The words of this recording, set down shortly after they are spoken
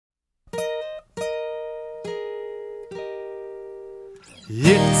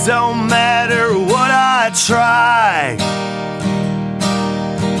It don't matter what I try,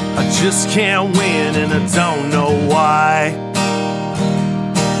 I just can't win and I don't know why.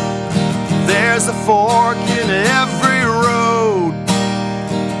 There's a fork in every road,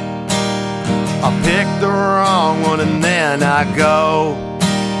 I pick the wrong one and then I go.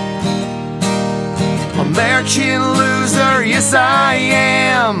 American loser, yes I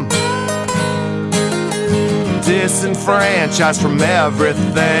am, disenfranchised from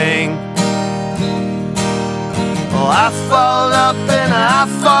everything. Well, I fall up and I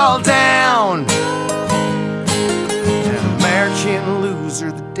fall down, an American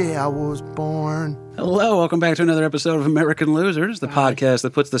loser the day I was born. Hello, welcome back to another episode of American Losers, the podcast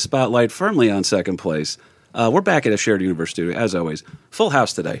that puts the spotlight firmly on second place. We're back at a shared universe studio, as always. Full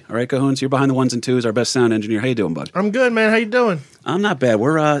house today. All right, Cahoons, you're behind the ones and twos, our best sound engineer. How you doing, bud? I'm good, man. How you doing? I'm not bad.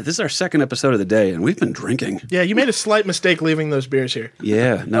 This is our second episode of the day, and we've been drinking. Yeah, you made a slight mistake leaving those beers here.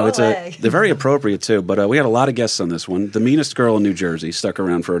 Yeah, no, they're very appropriate, too. But we had a lot of guests on this one. The meanest girl in New Jersey stuck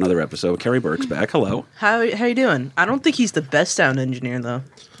around for another episode. Carrie Burke's back. Hello. How you doing? I don't think he's the best sound engineer, though.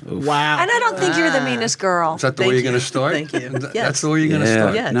 Oof. Wow. And I don't think you're the meanest girl. Is that the way you're going to start? Thank you. That's Yes. the way you're going to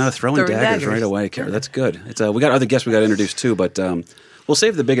start? Yes. No, throwing daggers right away, Carrie. That's good. We got other guests we got to introduce, too, but we'll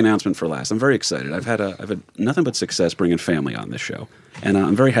save the big announcement for last. I'm very excited. I've had nothing but success bringing family on this show. And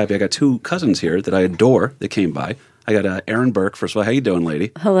I'm very happy. I got two cousins here that I adore that came by. I got Erin Burke. First of all, how you doing,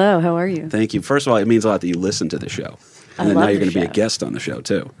 lady? Hello, how are you? Thank you. First of all, it means a lot that you listen to the show. And then now you're going to be a guest on the show,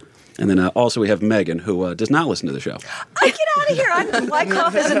 too. And then also we have Megan, who does not listen to the show. Get out of here. I'm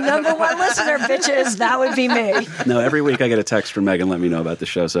Wyckoff is a number one listener, bitches. That would be me. No, every week I get a text from Megan letting me know about the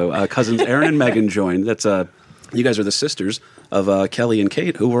show. So cousins Erin and Megan joined. That's you guys are the sisters of Kelly and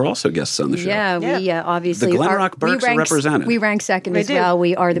Kate, who were also guests on the show. Yeah, we obviously The Glenrock Burks are represented. We rank second as well.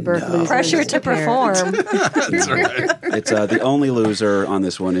 We are the Burke losers. Pressure to perform. That's right. It's the only loser on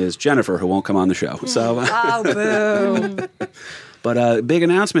this one is Jennifer, who won't come on the show. So, Oh, boo. but big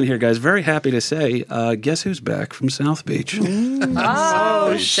announcement here, guys. Very happy to say, guess who's back from South Beach?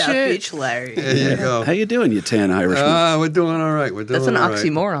 Oh, South shit. Beach Larry. There you go. How you doing, you tan Irishman? We're doing all right. That's an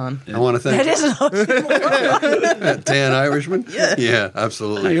oxymoron. I want to thank That is an oxymoron. tan Irishman. Yeah,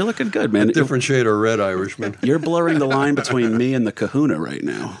 absolutely. No, you're looking good, man. Different shade of red Irishman. You're blurring the line between me and the Kahuna right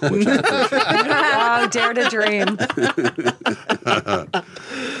now. Which I appreciate. Oh, dare to dream.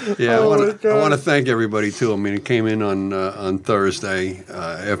 Yeah, I want to thank everybody too. I mean, it came in on Thursday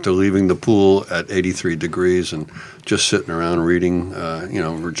after leaving the pool at 83 degrees and just sitting around reading.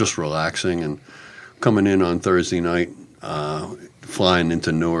 We're just relaxing and coming in on Thursday night, flying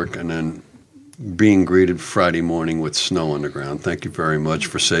into Newark, and then being greeted Friday morning with snow on the ground. Thank you very much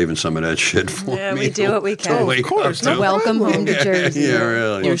for saving some of that shit for me. Yeah, we do what we can. To wake Of course, up to. Welcome home to Jersey. Yeah,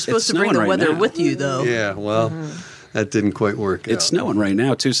 really. You're supposed to bring snowing the right weather now. with you, though. Yeah, well, that didn't quite work out. It's snowing right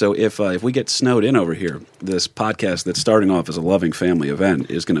now, too, so if we get snowed in over here, this podcast that's starting off as a loving family event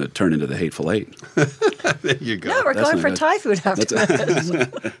is going to turn into the Hateful Eight. There you go. No, we're That's going not for good. Thai food after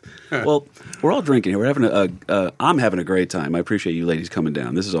this. Well, we're all drinking here. We're having I'm having a great time. I appreciate you ladies coming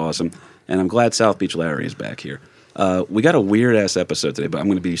down. This is awesome, and I'm glad South Beach Larry is back here. We got a weird-ass episode today, but I'm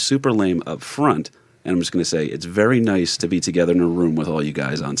going to be super lame up front. And I'm just going to say, it's very nice to be together in a room with all you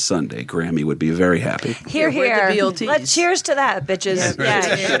guys on Sunday. Grammy would be very happy. Here, Where'd here. the BLTs? Let's cheers to that, bitches.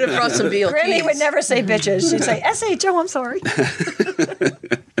 Yeah. Should have brought some BLTs. Grammy would never say bitches. She'd say, S-H-O, I'm sorry.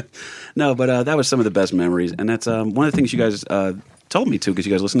 No, but that was some of the best memories. And that's one of the things you guys told me to, because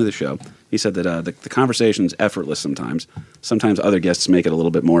you guys listen to the show. He said that the conversation's effortless sometimes. Sometimes other guests make it a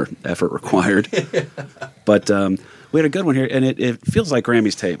little bit more effort required. But we had a good one here, and it feels like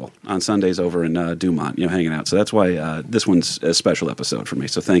Grammy's table on Sundays over in Dumont, hanging out. So that's why this one's a special episode for me.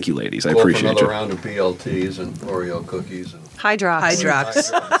 So thank you, ladies. I appreciate another you. round of BLTs and Oreo cookies and Hydrox.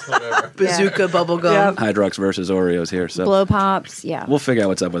 Hydrox. whatever. Bazooka bubblegum. Yeah. Hydrox versus Oreos here. So Blow pops, yeah. we'll figure out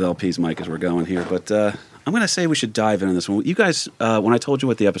what's up with LP's mic as we're going here. But I'm going to say we should dive into this one. You guys, when I told you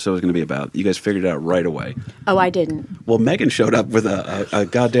what the episode was going to be about, you guys figured it out right away. Oh, I didn't. Well, Megan showed up with a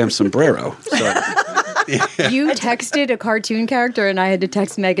goddamn sombrero. So You texted a cartoon character, and I had to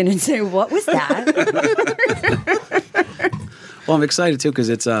text Megan and say, what was that? well, I'm excited, too, because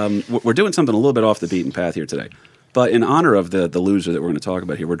it's we're doing something a little bit off the beaten path here today. But in honor of the loser that we're going to talk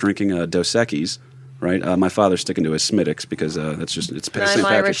about here, we're drinking Dos Equis, right? My father's sticking to his Smittix because it's St. I'm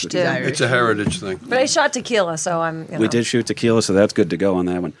Irish, Patrick's. too. It's a heritage thing. But I shot tequila, so I'm, We did shoot tequila, so that's good to go on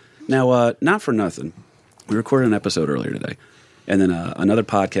that one. Now, not for nothing, we recorded an episode earlier today, and then another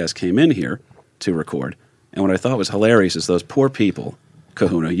podcast came in here to record, and what I thought was hilarious is those poor people,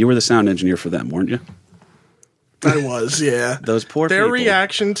 Kahuna, you were the sound engineer for them, weren't you? I was, yeah. Those poor Their people.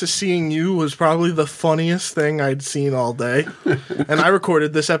 reaction to seeing you was probably the funniest thing I'd seen all day. And I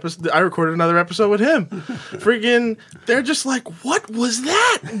recorded this episode. I recorded another episode with him. Friggin', they're just like, "What was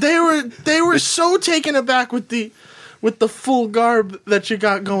that?" They were so taken aback with the full garb that you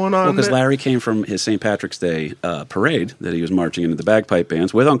got going on. Well, because Larry came from his St. Patrick's Day parade that he was marching into the bagpipe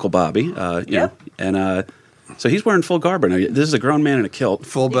bands with Uncle Bobby. You know, and so he's wearing full garb. Now, this is a grown man in a kilt.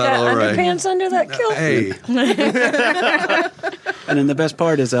 Full You got battle array. underpants under that kilt. Hey, And then the best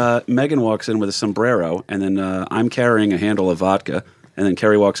part is Megan walks in with a sombrero, and then I'm carrying a handle of vodka, and then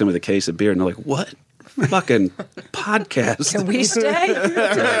Carrie walks in with a case of beer, and they're like, "What fucking podcast? Can we stay?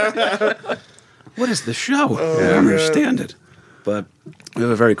 What is the show? I don't understand it." But we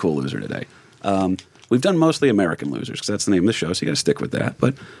have a very cool loser today. We've done mostly American losers because that's the name of the show, so you got to stick with that.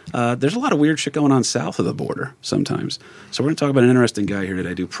 But there's a lot of weird shit going on south of the border sometimes. So we're going to talk about an interesting guy here today.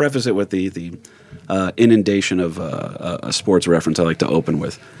 I do preface it with the inundation of a sports reference I like to open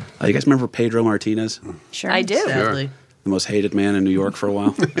with. You guys remember Pedro Martinez? Sure, I do. Sadly. The most hated man in New York for a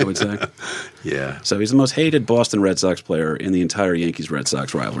while, I would say. yeah. So he's the most hated Boston Red Sox player in the entire Yankees-Red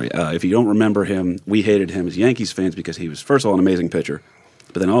Sox rivalry. If you don't remember him, we hated him as Yankees fans because he was, first of all, an amazing pitcher,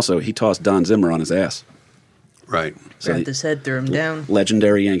 but then also he tossed Don Zimmer on his ass. Right. So Grabbed his head, threw him down.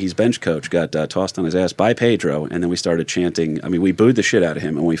 legendary Yankees bench coach got tossed on his ass by Pedro, and then we started chanting. I mean, we booed the shit out of him,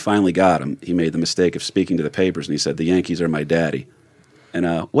 and when we finally got him, he made the mistake of speaking to the papers, and he said, "The Yankees are my daddy." And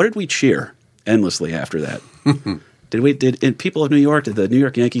what did we cheer endlessly after that? Did people of New York, did the New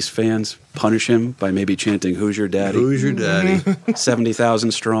York Yankees fans punish him by maybe chanting, "Who's your daddy?" Who's your daddy?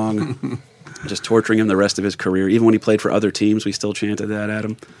 70,000 strong, just torturing him the rest of his career. Even when he played for other teams, we still chanted that at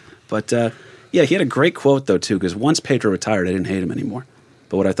him. But yeah, he had a great quote, though, too, because once Pedro retired, I didn't hate him anymore.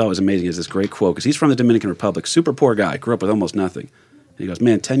 But what I thought was amazing is this great quote, because he's from the Dominican Republic, super poor guy, grew up with almost nothing. And he goes,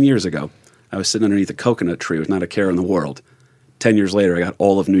 "Man, 10 years ago, I was sitting underneath a coconut tree with not a care in the world. 10 years later, I got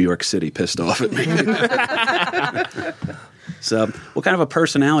all of New York City pissed off at me." So what kind of a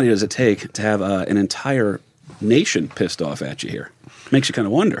personality does it take to have an entire nation pissed off at you here? Makes you kind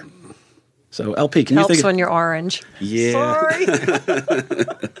of wonder. So, LP, can you Helps think when you're orange. Yeah. Sorry.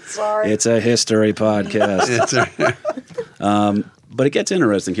 Sorry. It's a history podcast. But it gets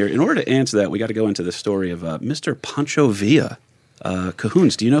interesting here. In order to answer that, we got to go into the story of Mr. Pancho Villa.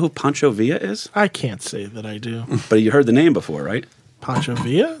 Cahoons, do you know who Pancho Villa is? I can't say that I do. But you heard the name before, right? Pancho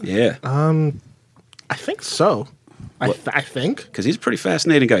Villa? Yeah. I think so. I think. Because he's a pretty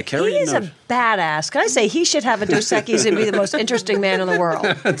fascinating guy. Carrie He is a badass. Can I say he should have a Dos Equis and be the most interesting man in the world?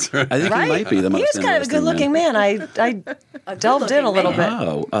 I think Right? he might be the most He's kind of a good-looking man. I delved in a little bit.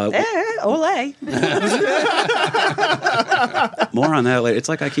 Oh, Ole. more on that later. It's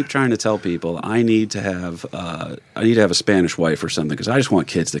like I keep trying to tell people I need to have a Spanish wife or something because I just want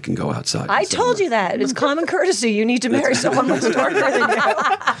kids that can go outside. I told you that. It's common courtesy. You need to marry someone much smarter than you.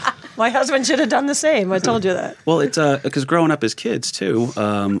 My husband should have done the same. I told you that. Well, it's because growing up as kids too,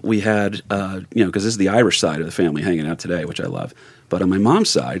 we had because this is the Irish side of the family hanging out today, which I love. But on my mom's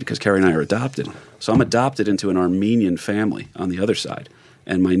side, because Carrie and I are adopted, so I'm adopted into an Armenian family on the other side.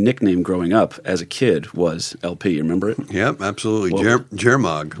 And my nickname growing up as a kid was LP. You remember it? Yep, absolutely. Well-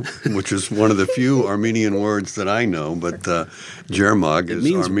 Jermog, which is one of the few Armenian words that I know, but Jermog is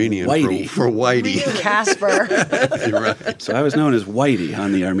means Armenian whitey. for whitey. Casper. Right. So I was known as Whitey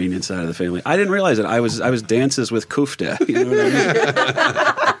on the Armenian side of the family. I didn't realize it. I was dances with Kufta. You know what I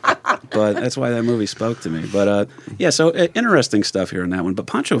mean? But that's why that movie spoke to me. But so interesting stuff here on that one. But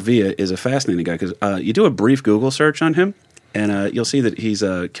Pancho Villa is a fascinating guy because you do a brief Google search on him, and you'll see that he's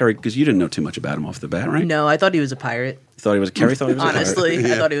Carrie. Because you didn't know too much about him off the bat, right? No, I thought he was a pirate. Carrie thought he was Honestly, a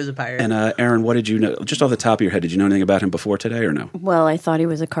pirate. I thought he was a pirate. And Aaron, what did you know? Just off the top of your head, did you know anything about him before today or no? Well, I thought he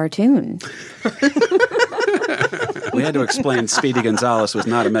was a cartoon. We had to explain Speedy Gonzalez was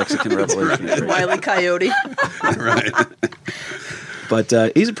not a Mexican revolutionary. Wile E. Coyote. Right. But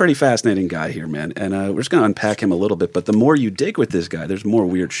he's a pretty fascinating guy here, man. And we're just going to unpack him a little bit. But the more you dig with this guy, there's more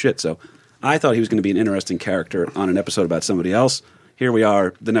weird shit. So I thought he was going to be an interesting character on an episode about somebody else. Here we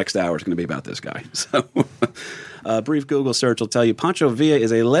are. The next hour is going to be about this guy. So a brief Google search will tell you Pancho Villa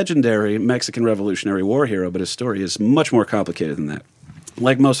is a legendary Mexican Revolutionary War hero, but his story is much more complicated than that.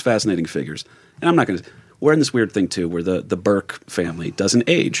 Like most fascinating figures. And I'm not going to... We're in this weird thing, too, where the Burke family doesn't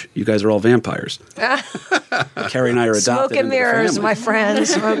age. You guys are all vampires. Carrie and I are adopted Smoke and into the mirrors, family. my friend.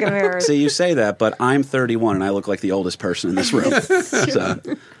 Smoke and mirrors. See, you say that, but I'm 31 and I look like the oldest person in this room.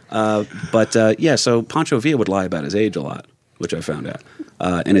 So Pancho Villa would lie about his age a lot, which I found out.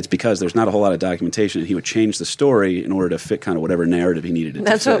 And it's because there's not a whole lot of documentation, and he would change the story in order to fit kind of whatever narrative he needed it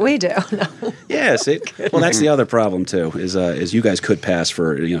That's to fit. what we do. No. Yeah, see? Well, that's the other problem, too, is you guys could pass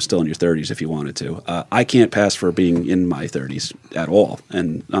for, still in your 30s if you wanted to. I can't pass for being in my 30s at all.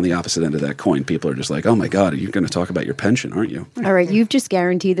 And on the opposite end of that coin, people are just like, oh, my God, you're going to talk about your pension, aren't you? All right, you've just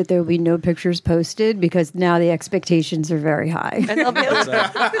guaranteed that there will be no pictures posted because now the expectations are very high. And they'll be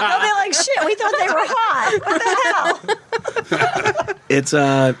like, shit, we thought they were hot. What the hell? It's,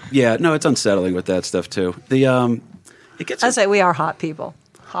 it's unsettling with that stuff, too. It gets... I say we are hot people.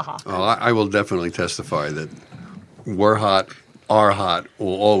 Ha ha. Oh, I will definitely testify that we're hot, are hot,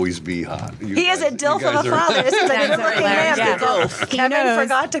 will always be hot. He is a dilf of a father. This is a good-looking man. Yeah. Dilf. Kevin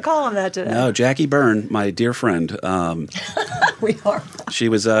forgot to call him that today. No, Jackie Byrne, my dear friend, We are.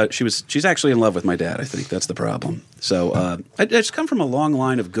 she's actually in love with my dad, I think. That's the problem. So I just come from a long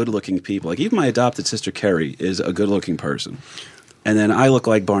line of good-looking people. Like, even my adopted sister, Carrie, is a good-looking person. And then I look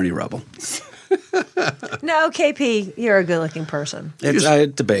like Barney Rubble. No, KP, you're a good-looking person. It's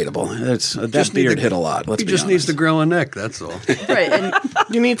debatable. That beard hit a lot. Let's He be just honest. needs to grow a neck, that's all. Right, and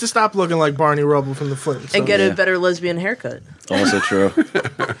You need to stop looking like Barney Rubble from the Flintstones. and get a better lesbian haircut. Also true.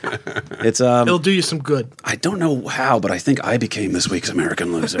 It's It'll do you some good. I don't know how, but I think I became this week's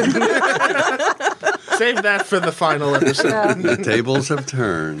American loser. Save that for the final episode. The tables have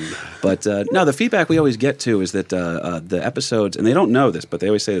turned. But no, the feedback we always get to is that the episodes, and they don't know this, but they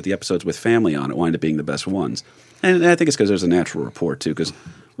always say that the episodes with family on it wind up being the best ones. And I think it's because there's a natural rapport too, because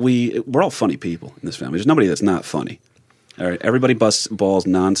we're all funny people in this family. There's nobody that's not funny. All right, everybody busts balls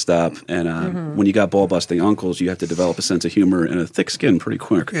nonstop, and when you got ball busting uncles, you have to develop a sense of humor and a thick skin pretty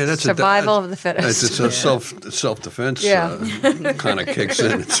quick. Yeah, that's Survival of the fittest. It's a self defense Yeah. kind of kicks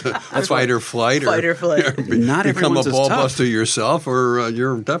in. It's a fight or flight. Fight or flight. Not become a everyone's as ball tough. buster yourself, or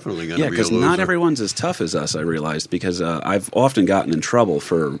you're definitely going to Yeah, be a because loser. not everyone's as tough as us, I realized, because I've often gotten in trouble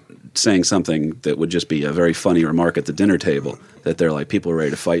for saying something that would just be a very funny remark at the dinner table that they're like, people are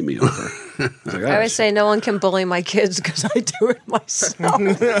ready to fight me over. I was like, I always say no one can bully my kids because I do it myself.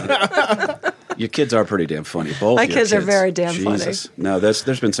 your kids are pretty damn funny. Both My your kids are very damn funny. Jesus. No,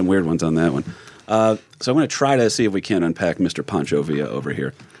 there's been some weird ones on that one. So I'm going to try to see if we can unpack Mr. Pancho Villa over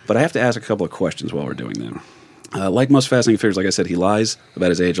here. But I have to ask a couple of questions while we're doing that. Like most Fascinating Figures, like I said, he lies about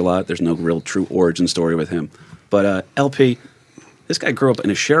his age a lot. There's no real true origin story with him. But LP, this guy grew up in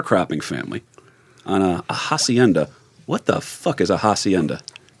a sharecropping family on a hacienda. What the fuck is a hacienda?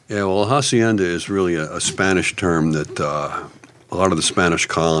 Yeah, well, hacienda is really a Spanish term that a lot of the Spanish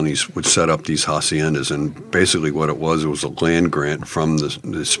colonies would set up these haciendas, and basically what it was a land grant from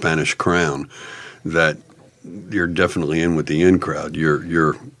the Spanish crown that you're definitely in with the in crowd.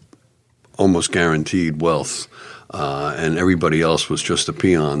 You're almost guaranteed wealth, and everybody else was just a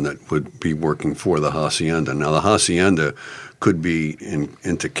peon that would be working for the hacienda. Now, the hacienda could be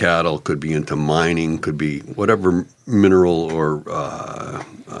into cattle, could be into mining, could be whatever mineral or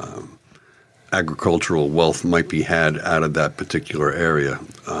agricultural wealth might be had out of that particular area.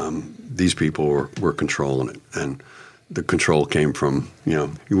 These people were controlling it, and the control came from,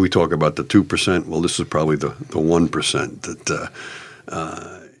 we talk about the 2%. Well, this is probably the 1%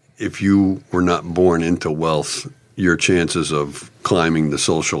 that if you were not born into wealth, your chances of climbing the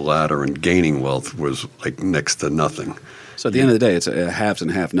social ladder and gaining wealth was like next to nothing. So at the end of the day, it's a haves and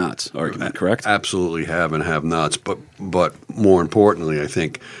have-nots argument, correct? Absolutely have and have-nots, but more importantly, I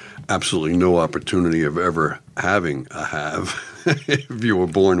think absolutely no opportunity of ever having a have. If you were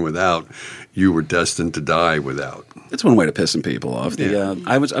born without, you were destined to die without. It's one way to piss some people off. Yeah.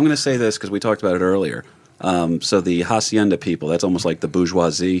 I'm going to say this because we talked about it earlier. So the hacienda people, that's almost like the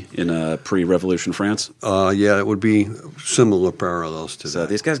bourgeoisie in pre-revolution France. Yeah, it would be similar parallels to So that.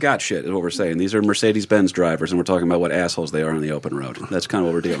 these guys got shit, is what we're saying. These are Mercedes-Benz drivers, and we're talking about what assholes they are on the open road. That's kind of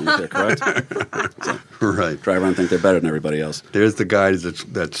what we're dealing with here, correct? Right. Drive around and think they're better than everybody else. There's the guy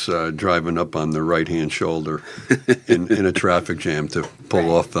that's driving up on the right-hand shoulder in a traffic jam to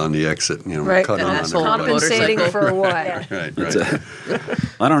pull off on the exit, Right, cut an on asshole. everybody. Compensating Motorcycle. for what?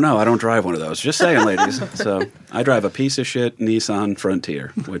 Right. I don't know. I don't drive one of those. Just saying, ladies. So I drive a piece of shit Nissan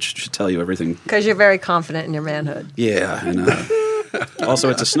Frontier, which should tell you everything. Because you're very confident in your manhood. Yeah, and also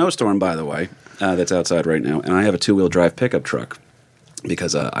it's a snowstorm, by the way, that's outside right now, and I have a two-wheel drive pickup truck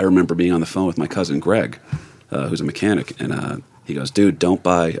because I remember being on the phone with my cousin Greg, who's a mechanic, and he goes, "Dude, don't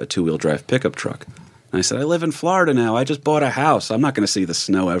buy a two-wheel drive pickup truck." And I said, "I live in Florida now. I just bought a house. I'm not going to see the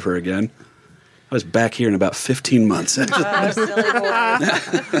snow ever again." I was back here in about 15 months.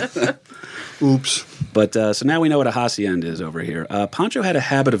 Oops. But so now we know what a hacienda is over here. Pancho had a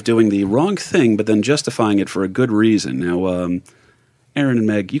habit of doing the wrong thing, but then justifying it for a good reason. Now, Aaron and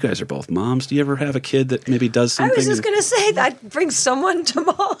Meg, you guys are both moms. Do you ever have a kid that maybe does something? I was just going to say that brings someone to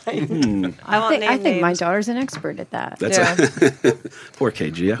mind. I think my daughter's an expert at that. That's poor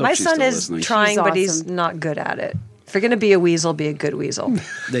KG. I hope My she's son still is listening. trying, She's but he's awesome. not good at it. If you're going to be a weasel, be a good weasel.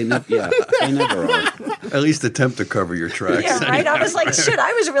 They never are. At least attempt to cover your tracks. Yeah, right? I was like, shit,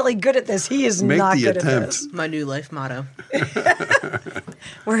 I was really good at this. He is Make not the good attempt. at this. My new life motto.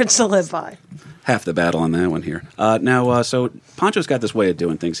 Words to live by. Half the battle on that one here. So Pancho's got this way of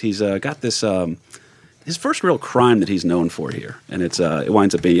doing things. He's got this his first real crime that he's known for here, and it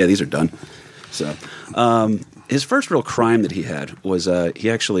winds up being these are done. So his first real crime that he had was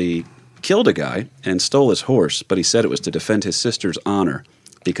he actually killed a guy and stole his horse, but he said it was to defend his sister's honor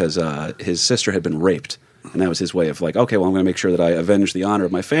because his sister had been raped, and that was his way of like, okay, well, I'm going to make sure that I avenge the honor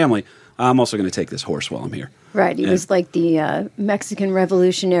of my family. I'm also going to take this horse while I'm here. Right. He was like the Mexican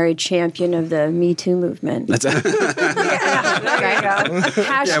revolutionary champion of the Me Too movement. That's There you go.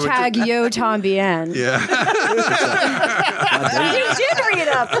 Hashtag Yo Tambien. Yeah. You did read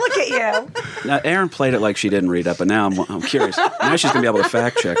up. Look at you. Now, Aaron played it like she didn't read up, but now I'm curious. Now she's going to be able to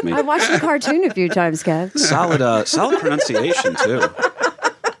fact check me. I watched the cartoon a few times, Kev. Solid pronunciation too.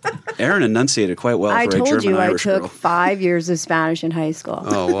 Aaron enunciated quite well I for a told German you I Irish took girl. 5 years of Spanish in high school.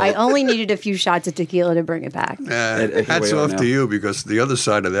 Oh, well. I only needed a few shots of tequila to bring it back. here Hats we are off now. to you, because the other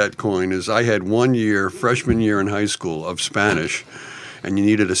side of that coin is I had 1 year, freshman year in high school, of Spanish, and you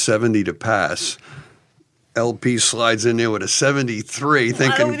needed a 70 to pass. LP slides in there with a 73,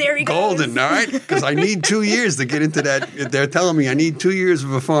 thinking there he golden, all right? Because I need 2 years to get into that. They're telling me I need 2 years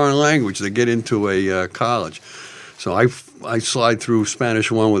of a foreign language to get into a college. So I slide through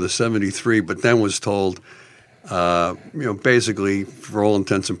Spanish 1 with a 73, but then was told, basically, for all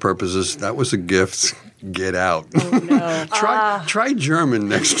intents and purposes, that was a gift. Get out. Oh, no. Try German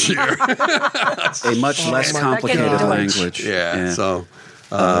next year. A much less complicated Deutsch. language. Yeah. So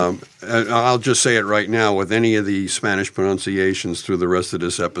and I'll just say it right now. With any of the Spanish pronunciations through the rest of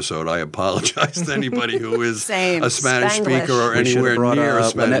this episode, I apologize to anybody who is Same. a Spanish Spanglish. speaker or We should anywhere have brought near a Lynette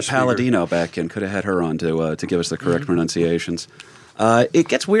Spanish speaker. Palladino back in. Could have had her on to give us the correct pronunciations. It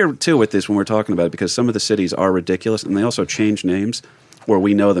gets weird, too, with this when we're talking about it, because some of the cities are ridiculous, and they also change names where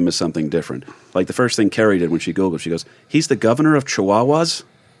we know them as something different. Like the first thing Carrie did when she Googled, she goes, he's the governor of Chihuahuas?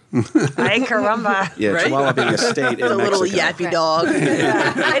 Ay, caramba. Yeah, Right? Chihuahua being a state The in little Mexico. yappy dog.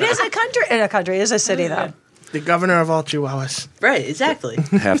 It is a country. It is a city, though. The governor of all Chihuahuas. Right, exactly.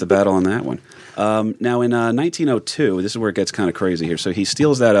 Half the battle on that one. Now, in 1902, this is where it gets kind of crazy here. So he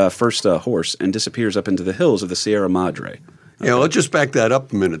steals that first horse and disappears up into the hills of the Sierra Madre. Yeah, let's just back that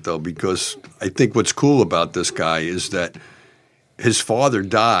up a minute, though, because I think what's cool about this guy is that his father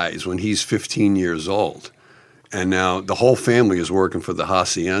dies when he's 15 years old. And now the whole family is working for the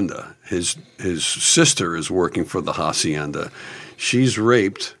hacienda. His sister is working for the hacienda. She's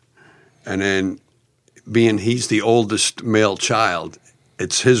raped, and then being he's the oldest male child,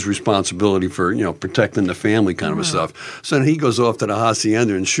 it's his responsibility for protecting the family kind of stuff. So then he goes off to the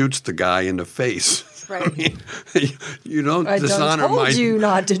hacienda and shoots the guy in the face. Right. I mean, you don't I dishonor told my you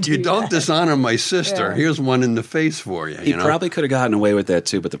not to do you don't that. dishonor my sister. Yeah. Here's one in the face for you. He probably could have gotten away with that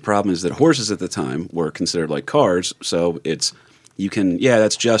too, but the problem is that horses at the time were considered like cars, so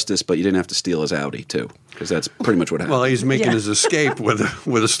that's justice, but you didn't have to steal his Audi too, because that's pretty much what happened. Well, he's making Yeah. his escape with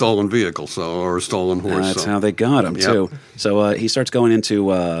a stolen vehicle, or a stolen horse. That's so. how they got him Yep. too. So he starts going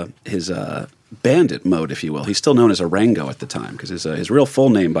into his bandit mode, if you will. He's still known as Arango at the time, because his real full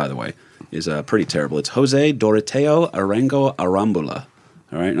name, by the way, is pretty terrible. It's Jose Doroteo Arango Arambula.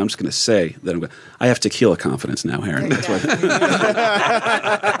 All right, and I'm just going to say that I have tequila confidence now, Aaron. That's why.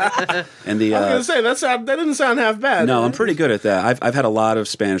 And the I was going to say, that didn't sound half bad. no, I'm pretty good at that. I've had a lot of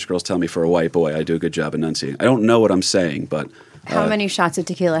Spanish girls tell me for a white boy I do a good job enunciating. I don't know what I'm saying, but How many shots of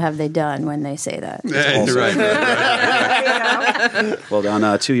tequila have they done when they say that? Yeah, you're right. well,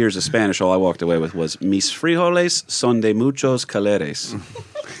 on 2 years of Spanish, all I walked away with was "Mis frijoles son de muchos colores."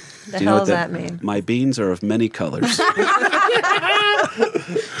 The Do you know hell what does that mean? My beans are of many colors.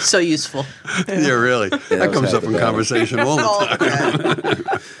 So useful. Yeah, really. That was comes half up in the battle. conversation all the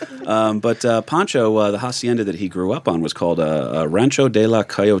time. But Pancho, the hacienda that he grew up on was called Rancho de la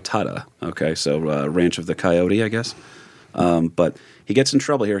Coyotada. Okay, so Ranch of the Coyote, I guess. But he gets in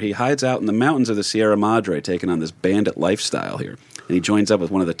trouble here. He hides out in the mountains of the Sierra Madre, taking on this bandit lifestyle here. And he joins up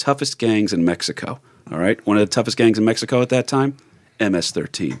with one of the toughest gangs in Mexico. All right? One of the toughest gangs in Mexico at that time?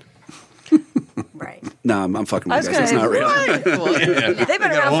 MS-13. Right. No, I'm fucking I with was you guys. It's not real. They've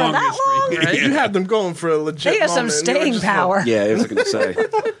been around for that long. You had them going for a legit. They have some moment, and you were staying just power. Yeah, I was going to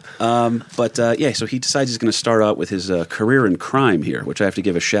say. So he decides he's going to start out with his career in crime here, which I have to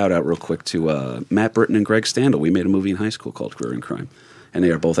give a shout out real quick to Matt Britton and Greg Standel. We made a movie in high school called Career in Crime, and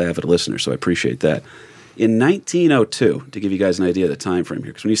they are both avid listeners, so I appreciate that. In 1902, to give you guys an idea of the time frame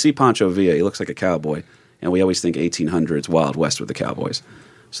here, because when you see Pancho Villa, he looks like a cowboy, and we always think 1800s Wild West with the cowboys.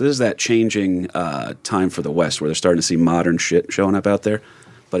 So this is that changing time for the West where they're starting to see modern shit showing up out there.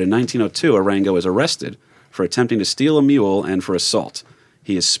 But in 1902, Arango is arrested for attempting to steal a mule and for assault.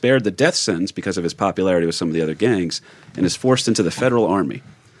 He is spared the death sentence because of his popularity with some of the other gangs and is forced into the Federal Army.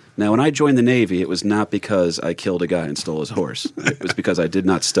 Now, when I joined the Navy, it was not because I killed a guy and stole his horse. It was because I did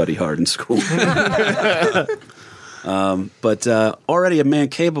not study hard in school. But already a man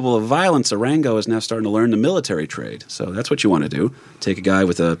capable of violence, Arango is now starting to learn the military trade. So that's what you want to do. Take a guy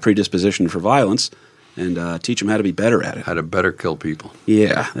with a predisposition for violence and teach him how to be better at it. How to better kill people.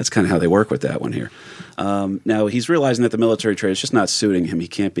 Yeah, that's kind of how they work with that one here. Now, he's realizing that the military trade is just not suiting him. He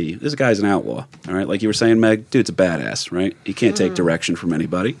can't be – this guy's an outlaw, all right? Like you were saying, Meg, dude's a badass, right? He can't take direction from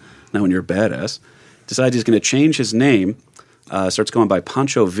anybody. Now, when you're a badass, decides he's going to change his name, starts going by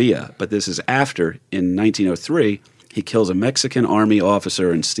Pancho Villa, but this is after, in 1903, he kills a Mexican army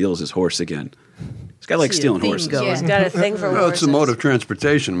officer and steals his horse again. This guy likes stealing horses. He's got a thing for Well, it's horses. the mode of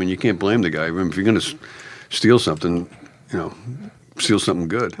transportation. I mean, you can't blame the guy. I mean, if you're going to steal something, steal something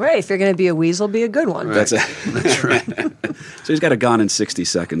good. Right, if you're going to be a weasel, be a good one. That's it. That's right. So he's got a gone in 60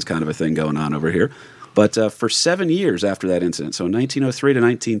 seconds kind of a thing going on over here. But for 7 years after that incident, so 1903 to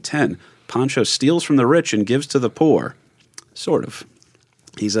 1910, Pancho steals from the rich and gives to the poor. Sort of.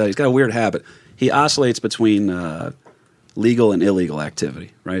 He's got a weird habit. He oscillates between legal and illegal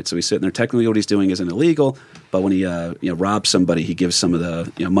activity, right? So he's sitting there. Technically, what he's doing isn't illegal, but when he robs somebody, he gives some of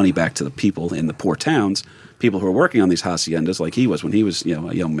the money back to the people in the poor towns, people who are working on these haciendas, like he was when he was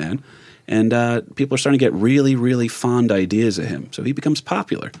a young man. And people are starting to get really, really fond ideas of him. So he becomes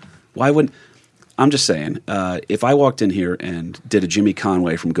popular. Why wouldn't? I'm just saying, if I walked in here and did a Jimmy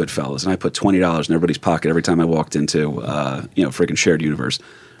Conway from Goodfellas, and I put $20 in everybody's pocket every time I walked into freaking Shared Universe,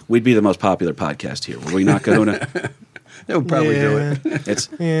 we'd be the most popular podcast here. Were we not going to? They'll probably do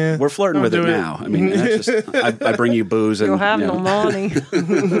it. We're flirting with it now. I mean, that's just, I bring you booze and You'll have no money.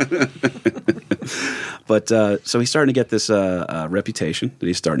 But so he's starting to get this reputation that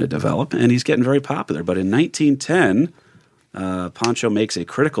he's starting to develop, and he's getting very popular. But in 1910, Pancho makes a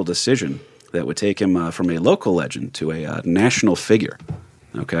critical decision that would take him from a local legend to a national figure.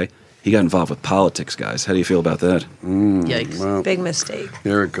 Okay? He got involved with politics, guys. How do you feel about that? Yikes. Well, Big mistake.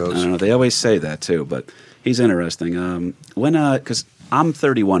 there it I goes. don't know. They always say that, too, but he's interesting. Because I'm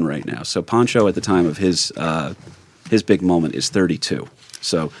 31 right now, so Pancho at the time of his big moment is 32.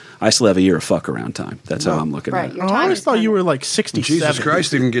 So I still have a year of fuck around time. That's how I'm looking at it. Your I time always is thought you coming. were like 67. Jesus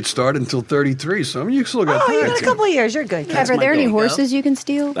Christ didn't get started until 33, so I mean, you still got Oh, you time. got a couple of years. You're good. Kev, are there any horses you can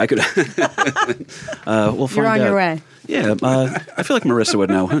steal? I could. We'll find You're on out. your way. Yeah, I feel like Marissa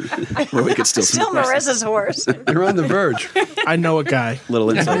would know where we could steal some Still horses. Marissa's horse. You're on the verge. I know a guy. Little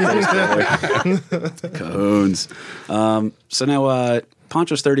inside baseball there. Cones. So now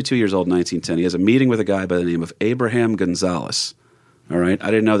Pancho's 32 years old in 1910. He has a meeting with a guy by the name of Abraham Gonzalez. All right? I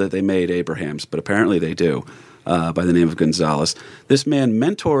didn't know that they made Abrahams, but apparently they do, by the name of Gonzalez. This man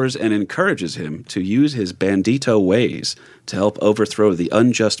mentors and encourages him to use his bandito ways to help overthrow the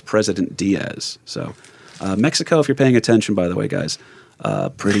unjust President Diaz. So Mexico, if you're paying attention, by the way, guys,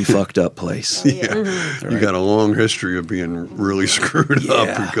 pretty fucked up place. You got a long history of being really screwed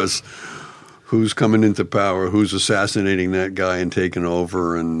up because who's coming into power, who's assassinating that guy and taking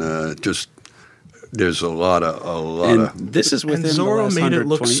over, and just there's a lot of this is within And Zorro the last made it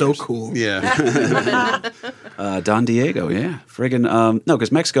look 120 so years. cool. yeah. Don Diego, yeah. Friggin' no, because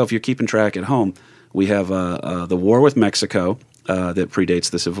Mexico, if you're keeping track at home, we have the war with Mexico that predates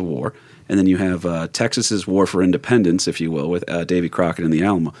the Civil War, and then you have Texas's war for independence, if you will, with Davy Crockett and the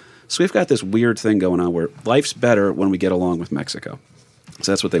Alamo. So we've got this weird thing going on where life's better when we get along with Mexico.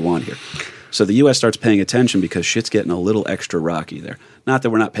 So that's what they want here. So the U.S. starts paying attention because shit's getting a little extra rocky there. Not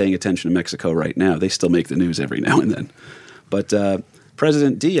that we're not paying attention to Mexico right now. They still make the news every now and then. But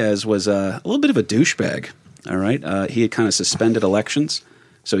President Diaz was a little bit of a douchebag, all right? He had kind of suspended elections.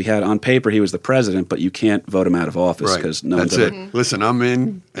 So he had, on paper, he was the president, but you can't vote him out of office Right. because no That's one's it. ever... Listen, I'm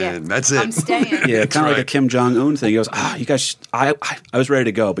in, and that's it. I'm staying. Yeah, kind of like a Kim Jong-un thing. He goes, you guys, I was ready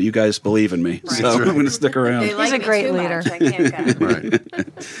to go, but you guys believe in me, so I'm going to stick around. He's a great leader. I can't go. Right.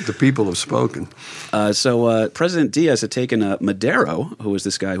 The people have spoken. So President Diaz had taken Madero, who was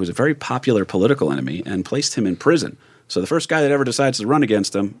this guy who was a very popular political enemy, and placed him in prison So the first guy that ever decides to run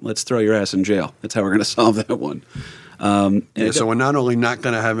against him, let's throw your ass in jail. That's how we're going to solve that one. So we're not only not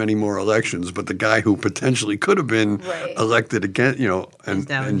going to have any more elections, but the guy who potentially could have been elected again, now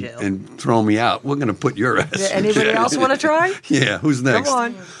in jail. and throw me out, we're going to put your ass. in Anybody jail. else want to try? Yeah, who's next? Come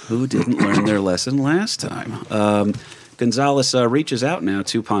on. Who didn't learn their lesson last time? Gonzalez reaches out now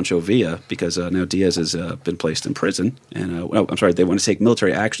to Pancho Villa because now Diaz has been placed in prison. And they want to take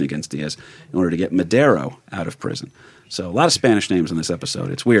military action against Diaz in order to get Madero out of prison. So a lot of Spanish names in this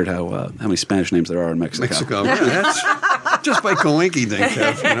episode. It's weird how many Spanish names there are in Mexico. Mexico. Yeah, that's just by coinky-dink,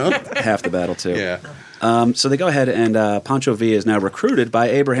 Kev, Half the battle, too. Yeah. So they go ahead and Pancho Villa is now recruited by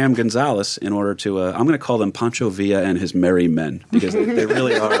Abraham Gonzalez in order to, I'm going to call them Pancho Villa and his merry men because they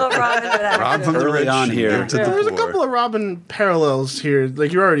really are. Rob from the Early rich on and here. give to the There's a poor. couple of Robin parallels here.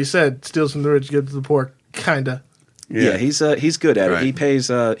 Like you already said, steals from the rich, gives to the poor, kinda. Yeah, he's good at Right. it. He pays.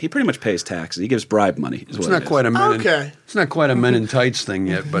 He pretty much pays taxes. He gives bribe money. Is It's what not it is. quite a men. Okay. It's not quite a men in tights thing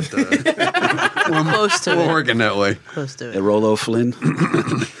yet, but Close to we're it. working that way. Close to it. Rollo Flynn.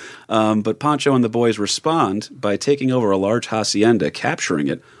 But Pancho and the boys respond by taking over a large hacienda, capturing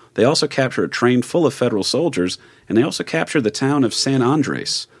it. They also capture a train full of federal soldiers, and they also capture the town of San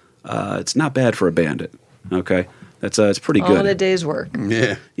Andres. It's not bad for a bandit. Okay, it's pretty All in a good. day's work.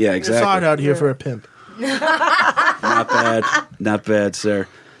 Yeah. Yeah, It's hard exactly. out here for a pimp. Not bad, sir.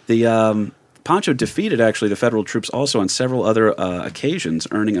 The Pancho defeated actually the federal troops also on several other occasions,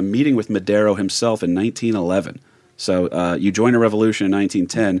 earning a meeting with Madero himself in 1911. So you join a revolution in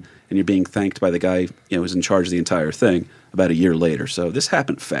 1910, and you're being thanked by the guy who's in charge of the entire thing about a year later. So this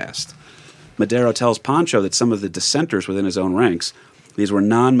happened fast. Madero tells Pancho that some of the dissenters within his own ranks, these were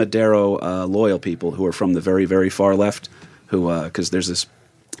non-Madero loyal people who are from the very, very far left, who because there's this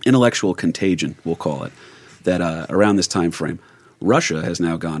intellectual contagion, we'll call it, that around this time frame, Russia has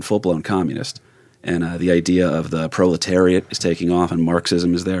now gone full-blown communist, and the idea of the proletariat is taking off, and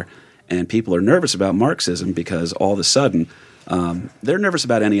Marxism is there, and people are nervous about Marxism because all of a sudden they're nervous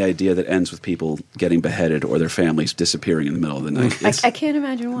about any idea that ends with people getting beheaded or their families disappearing in the middle of the night. It's- I can't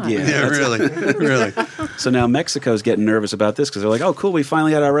imagine why. Yeah. Yeah, really. So now Mexico's getting nervous about this because they're like, oh, cool, we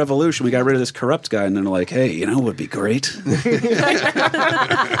finally had our revolution. We got rid of this corrupt guy. And then they're like, hey, what would be great? And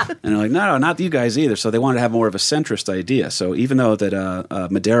they're like, no, not you guys either. So they wanted to have more of a centrist idea. So even though that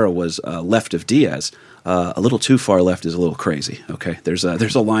Madero was left of Diaz, a little too far left is a little crazy, okay? There's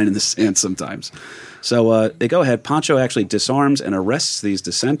a line in the sand sometimes. So they go ahead. Pancho actually disarms and arrests these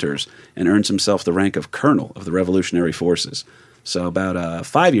dissenters and earns himself the rank of colonel of the Revolutionary Forces. So about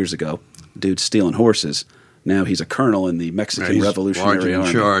 5 years ago, dude's stealing horses. Now he's a colonel in the Mexican He's Revolutionary large Army.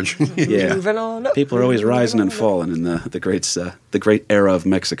 in charge. Yeah, Moving on up. people are always rising and falling in the great era of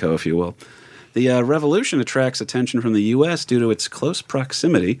Mexico, if you will. The revolution attracts attention from the U.S. due to its close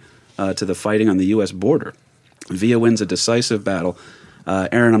proximity to the fighting on the U.S. border. Villa wins a decisive battle.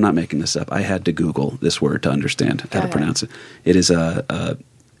 Aaron, I'm not making this up. I had to Google this word to understand how to pronounce it. It is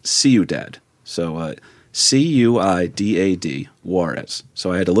Ciudad. So Cuidad, Juarez.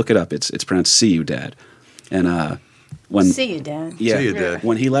 So I had to look it up. It's pronounced Ciudad. And when See you, Dad. yeah, See you, Dad.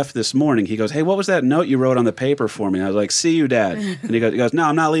 when he left this morning, he goes, "Hey, what was that note you wrote on the paper for me?" And I was like, "See you, Dad." And he goes, "No,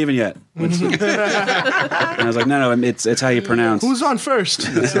 I'm not leaving yet." And I was like, "No, it's how you pronounce." Who's on first?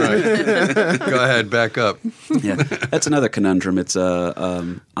 That's right. Go ahead, back up. Yeah, that's another conundrum. It's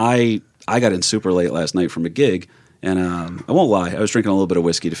I got in super late last night from a gig, and I won't lie, I was drinking a little bit of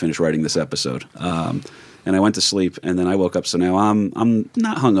whiskey to finish writing this episode, and I went to sleep, and then I woke up. So now I'm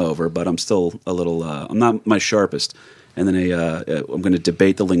not hungover, but I'm still a little. I'm not my sharpest. And then I'm going to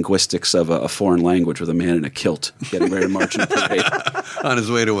debate the linguistics of a foreign language with a man in a kilt getting ready to march in a parade. On his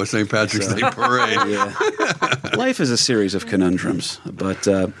way to a St. Patrick's Day parade. Yeah. Life is a series of conundrums, but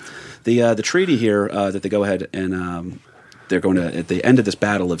the treaty here that they go ahead and they're going to at the end of this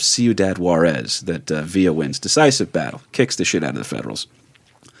battle of Ciudad Juarez that Villa wins, decisive battle, kicks the shit out of the Federals,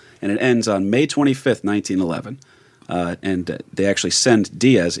 and it ends on May 25th, 1911, and they actually send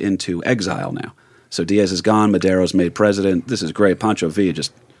Diaz into exile now. So Diaz is gone. Madero's made president. This is great. Pancho Villa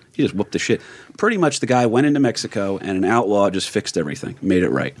just whooped the shit. Pretty much the guy went into Mexico and an outlaw just fixed everything, made it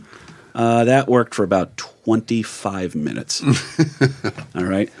right. That worked for about 25 minutes. All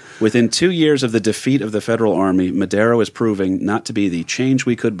right. Within 2 years of the defeat of the Federal Army, Madero is proving not to be the change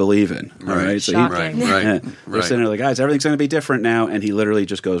we could believe in. All right. So Shocking. they're sitting there like, guys, everything's going to be different now, and he literally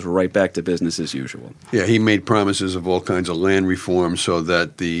just goes right back to business as usual. Yeah, he made promises of all kinds of land reform so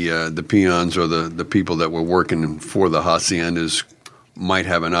that the peons or the people that were working for the haciendas might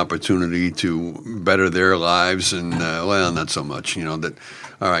have an opportunity to better their lives, and well, not so much. That.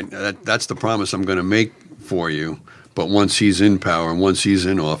 All right, that's the promise I'm going to make for you. But once he's in power and once he's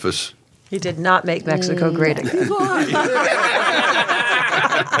in office, He did not make Mexico great again.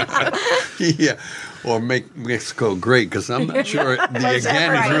 Yeah, or make Mexico great, because I'm not sure the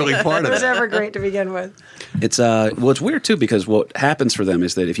again is really part It of was that. ever great to begin with. It's it's weird too, because what happens for them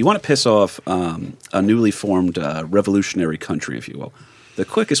is that if you want to piss off a newly formed revolutionary country, if you will, the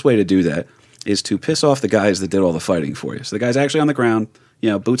quickest way to do that is to piss off the guys that did all the fighting for you. So the guys actually on the ground,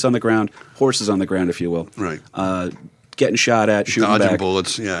 boots on the ground, horses on the ground, if you will, Right. Getting shot at, shooting Dodging back.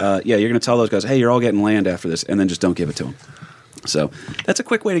 bullets, yeah. You're going to tell those guys, hey, you're all getting land after this, and then just don't give it to them. So that's a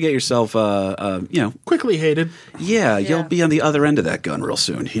quick way to get yourself, Quickly hated. yeah, you'll be on the other end of that gun real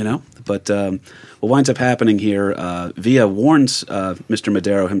soon, But what winds up happening here, Villa warns Mr.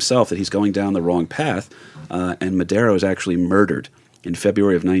 Madero himself that he's going down the wrong path, and Madero is actually murdered in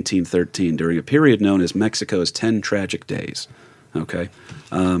February of 1913 during a period known as Mexico's 10 Tragic Days. Okay?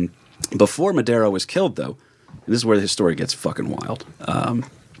 Before Madero was killed, though, and this is where his story gets fucking wild,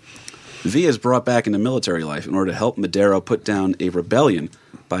 Villa is brought back into military life in order to help Madero put down a rebellion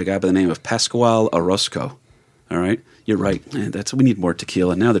by a guy by the name of Pascual Orozco. All right? You're right. Man, we need more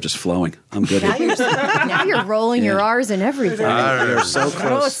tequila. Now they're just flowing. I'm good. Now you're rolling your R's and everything. They're so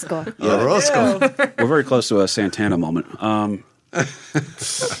close. Orozco. Orozco. We're very close to a Santana moment.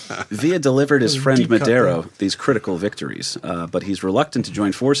 Villa delivered his friend Deep cut Madero there. these critical victories, but he's reluctant to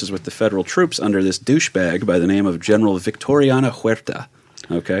join forces with the federal troops under this douchebag by the name of General Victoriano Huerta.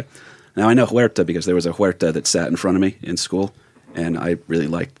 Okay? Now, I know Huerta because there was a Huerta that sat in front of me in school, and I really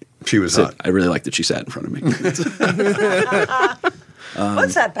liked She was hot. I really liked that she sat in front of me.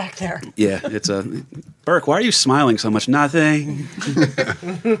 What's that back there? Yeah, it's a Burke. Why are you smiling so much? Nothing.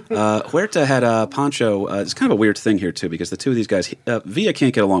 Huerta had Pancho. It's kind of a weird thing here too, because the two of these guys, Villa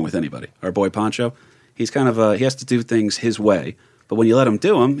can't get along with anybody. Our boy Pancho, he's kind of he has to do things his way, but when you let him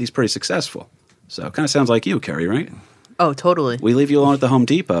do them, he's pretty successful. So it kind of sounds like you, Kerry, right? Oh, totally. We leave you alone at the Home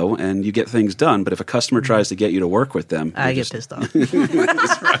Depot, and you get things done. But if a customer tries to get you to work with them, I you get just- pissed off.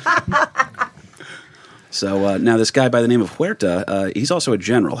 So now this guy by the name of Huerta, he's also a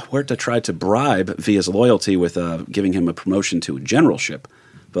general. Huerta tried to bribe Villa's loyalty with giving him a promotion to generalship,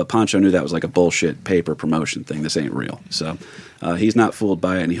 but Pancho knew that was like a bullshit paper promotion thing. This ain't real. So he's not fooled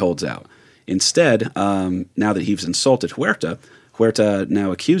by it, and he holds out. Instead, now that he's insulted Huerta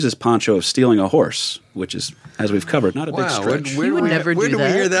now accuses Pancho of stealing a horse, which is, as we've covered, not a big stretch. He would never where do did we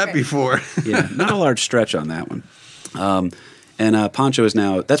that. hear that before? Yeah, not a large stretch on that one. And Pancho is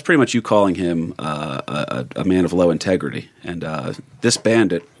now, that's pretty much you calling him a man of low integrity. And this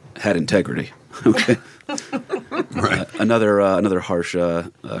bandit had integrity. Okay. Right. Another harsh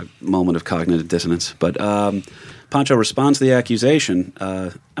moment of cognitive dissonance. But Pancho responds to the accusation.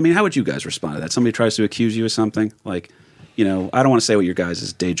 I mean, how would you guys respond to that? Somebody tries to accuse you of something? Like, I don't want to say what your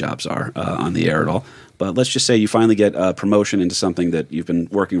guys' day jobs are on the air at all. But let's just say you finally get a promotion into something that you've been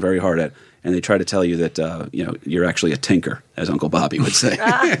working very hard at, and they try to tell you that you're actually a tinker, as Uncle Bobby would say.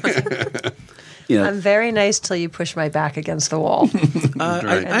 I'm very nice till you push my back against the wall.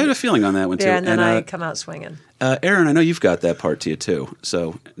 I had a feeling on that one too. Yeah, and then I come out swinging. Aaron, I know you've got that part to you too.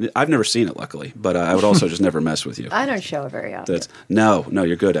 So I've never seen it, luckily, but I would also just never mess with you. I don't show it very often. No,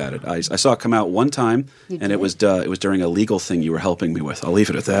 you're good at it. I saw it come out one time, and it was during a legal thing you were helping me with. I'll leave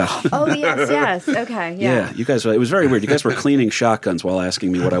it at that. Oh, yes. Okay, yeah. You guys. It was very weird. You guys were cleaning shotguns while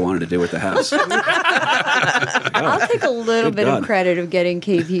asking me what I wanted to do with the house. I'll take a little bit God. of credit of getting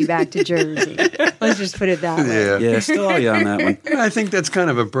KP back to Jersey. Let's just put it that way. Yeah. Yeah, still owe you on that one. I think that's kind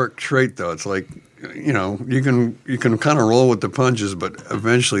of a Burke trait, though. It's like, you can kind of roll with the punches, but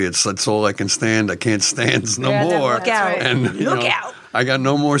eventually it's all I can stand. I can't stand no Yeah, more. look out. And Look out. I got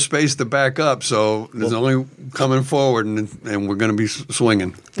no more space to back up, so there's only coming forward, and we're going to be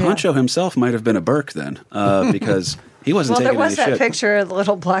swinging. Pancho himself might have been a Burke then, because he wasn't Well, there taking was any that shit. picture of the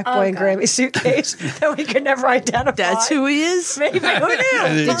little black boy in God. Grammy suitcase that we could never identify. That's who he is. Maybe. Who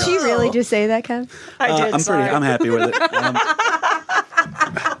knew? Did she really just say that, Kev? I did. I'm happy with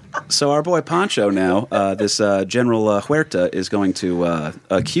it. So our boy Pancho now, this General Huerta is going to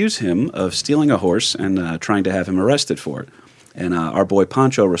accuse him of stealing a horse and trying to have him arrested for it. And our boy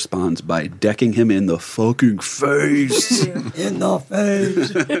Pancho responds by decking him in the fucking face. In the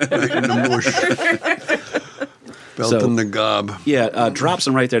face. Right in the mush. Belt in the gob. Yeah, drops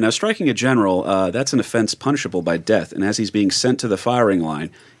him right there. Now, striking a general, that's an offense punishable by death. And as he's being sent to the firing line,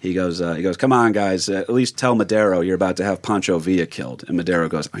 he goes, "Come on, guys, at least tell Madero you're about to have Pancho Villa killed." And Madero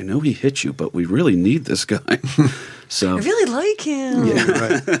goes, "I know he hit you, but we really need this guy." So, I really like him.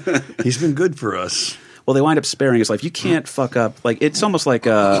 Right. He's been good for us. well, they wind up sparing his life. You can't fuck up. Like, it's almost like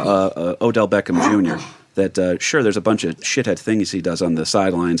Odell Beckham Jr. that, sure, there's a bunch of shithead things he does on the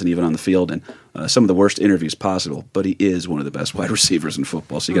sidelines and even on the field and some of the worst interviews possible, but he is one of the best wide receivers in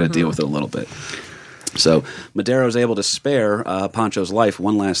football, so you got to deal with it a little bit. So Madero's able to spare Pancho's life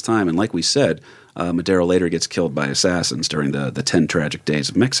one last time, and like we said, Madero later gets killed by assassins during the 10 tragic days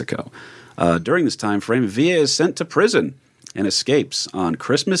of Mexico. During this time frame, Villa is sent to prison and escapes on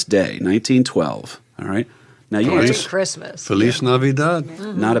Christmas Day, 1912. All right? Now you Merry want to Christmas. Feliz Navidad.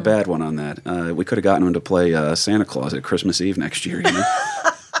 not a bad one on that. We could have gotten him to play Santa Claus at Christmas Eve next year. You know?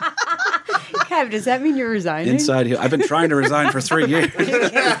 Kev, does that mean you're resigning? Inside here, I've been trying to resign for 3 years.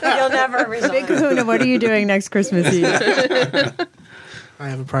 You'll never resign. Big Kahuna, what are you doing next Christmas Eve? I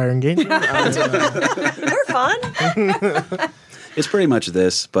have a prior engagement. We're fun. It's pretty much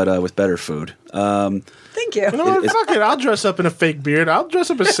this, but with better food. Thank you. You know what? It's- Fuck it. I'll dress up in a fake beard. I'll dress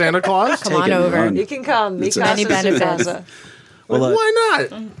up as Santa Claus. Come on Take it and over. run. You can come. It's Mikasa Any benefits? Sukasa. Well, Why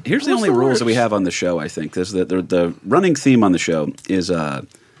not? here's the What's only the rules that we worst? have on the show, I think. There's the running theme on the show is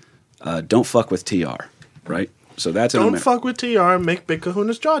don't fuck with TR, right? So that's Don't fuck with TR and make Big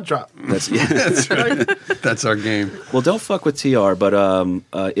Kahuna's jaw drop. That's, yeah. That's right. That's our game. Well, don't fuck with TR, but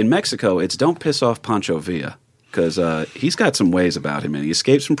in Mexico, it's don't piss off Pancho Villa because he's got some ways about him, and he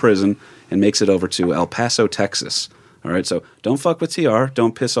escapes from prison and makes it over to El Paso, Texas. All right, so don't fuck with TR,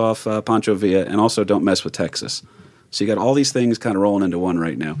 don't piss off Pancho Villa, and also don't mess with Texas. So you got all these things kind of rolling into one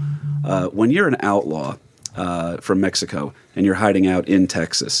right now. When you're an outlaw from Mexico and you're hiding out in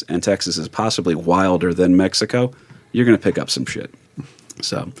Texas, and Texas is possibly wilder than Mexico, you're going to pick up some shit.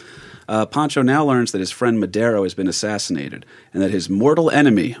 So Pancho now learns that his friend Madero has been assassinated and that his mortal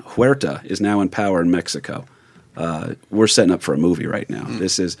enemy, Huerta, is now in power in Mexico. We're setting up for a movie right now.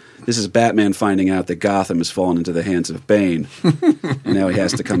 This is Batman finding out that Gotham has fallen into the hands of Bane, and now he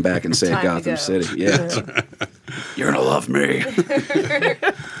has to come back and save Time to Gotham go. City. Yeah, you're gonna love me.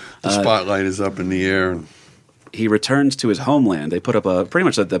 The spotlight is up in the air. He returns to his homeland. They put up pretty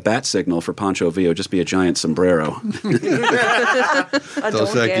much the bat signal for Pancho Villa, just be a giant sombrero. Dos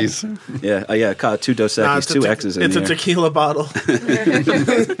Equis. Yeah, two Dos Nah, Equis, two X's in It's there. a tequila bottle.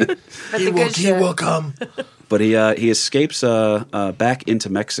 He will come. But he escapes back into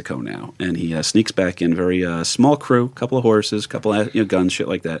Mexico now, and he sneaks back in. Very small crew, couple of horses, couple of guns, shit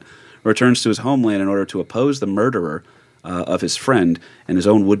like that. Returns to his homeland in order to oppose the murderer of his friend and his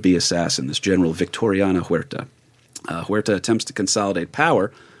own would-be assassin, this General Victoriano Huerta. Huerta attempts to consolidate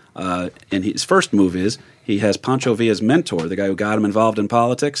power, and his first move is he has Pancho Villa's mentor, the guy who got him involved in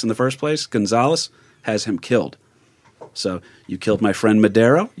politics in the first place, Gonzales, has him killed. So you killed my friend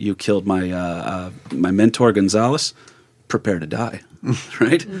Madero, you killed my my mentor Gonzales, prepare to die,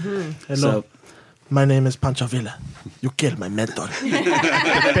 right? Hello. So My name is Pancho Villa. You killed my mentor.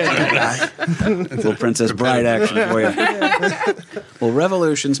 little Princess Bride action for you. Well,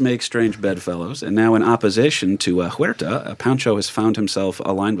 revolutions make strange bedfellows, and now in opposition to Huerta, Pancho has found himself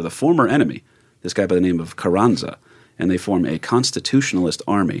aligned with a former enemy, this guy by the name of Carranza, and they form a constitutionalist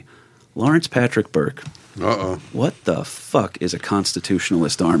army. Lawrence Patrick Burke, Uh-oh. what the fuck is a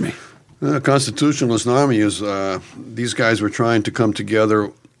constitutionalist army? The Constitutionalist Army is, these guys were trying to come together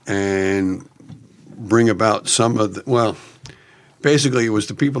and bring about some of the, well, basically it was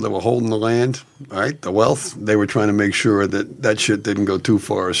the people that were holding the land, right, the wealth. They were trying to make sure that that shit didn't go too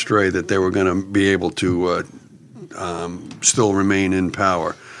far astray, that they were going to be able to still remain in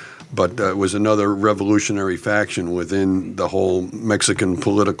power. But it was another revolutionary faction within the whole Mexican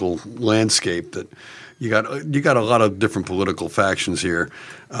political landscape that you got a lot of different political factions here.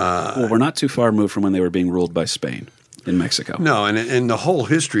 Well, we're not too far removed from when they were being ruled by Spain in Mexico. No, and the whole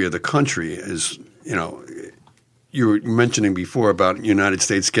history of the country is, you were mentioning before about United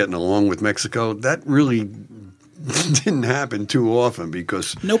States getting along with Mexico. That really didn't happen too often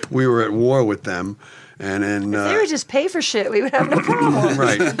because we were at war with them. And then If they would just pay for shit, we would have no problem.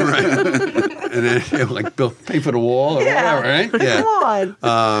 right. And then pay for the wall or whatever, right? Yeah. Come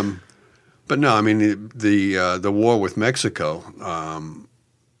on. But no, I mean the war with Mexico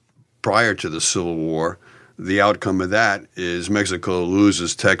prior to the Civil War, the outcome of that is Mexico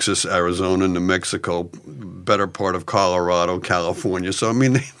loses Texas, Arizona, New Mexico, better part of Colorado, California. So I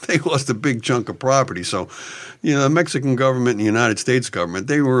mean they lost a big chunk of property. So the Mexican government and the United States government,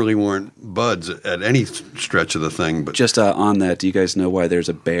 they really weren't buds at any stretch of the thing. But Just on that, do you guys know why there's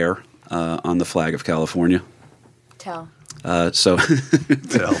a bear on the flag of California? Tell. So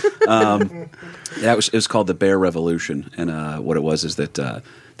tell. it was called the Bear Revolution, and what it was is that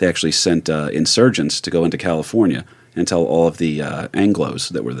they actually sent insurgents to go into California and tell all of the Anglos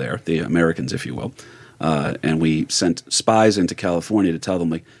that were there, the Americans, if you will, and we sent spies into California to tell them,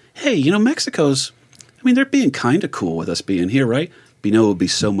 like, hey, Mexico's, they're being kind of cool with us being here, right? you know, it would be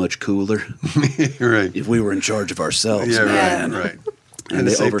so much cooler Right. if we were in charge of ourselves. Yeah, man. right. And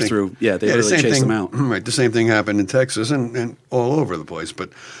they the same overthrew. thing- Yeah, they the really same chased thing, them out. Right. The same thing happened in Texas and all over the place. But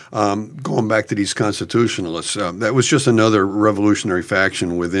going back to these constitutionalists, that was just another revolutionary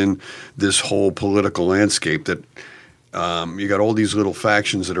faction within this whole political landscape. That you got all these little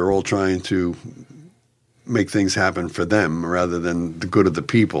factions that are all trying to make things happen for them rather than the good of the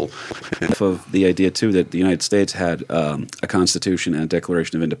people. Of the idea too that the United States had a Constitution and a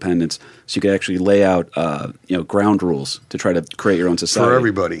Declaration of Independence, so you could actually lay out ground rules to try to create your own society For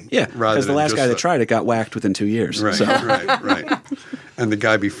everybody. Yeah, rather because the than last just guy that tried it got whacked within 2 years. Right, So. right. And the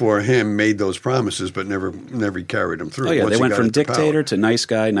guy before him made those promises, but never carried them through. Oh yeah, Once they he went got from into dictator power. to nice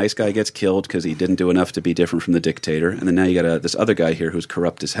guy. Nice guy gets killed because he didn't do enough to be different from the dictator, and then now you got this other guy here who's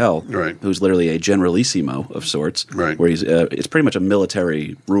corrupt as hell, Right. Who's literally a generalissimo of sorts, Right. Where he's it's pretty much a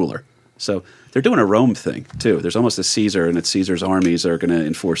military ruler. So they're doing a Rome thing too. There's almost a Caesar, and it's Caesar's armies are going to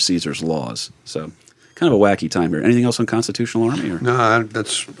enforce Caesar's laws. So kind of a wacky time here. Anything else on constitutional army? Or? No,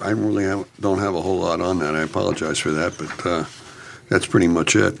 I really don't have a whole lot on that. I apologize for that, but that's pretty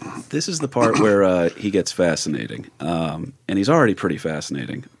much it. This is the part where he gets fascinating, and he's already pretty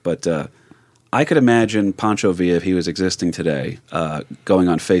fascinating. But I could imagine Pancho Villa, if he was existing today, going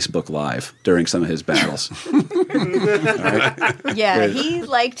on Facebook Live during some of his battles. Yeah, he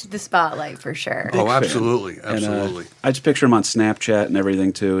liked the spotlight for sure. Oh, absolutely, And, absolutely. I just picture him on Snapchat and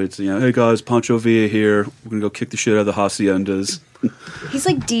everything too. It's hey guys, Pancho Villa here. We're gonna go kick the shit out of the haciendas. He's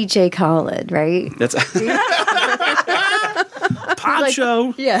like DJ Khaled, right? That's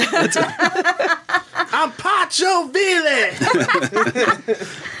Pancho. Yeah. I'm Pancho Villa.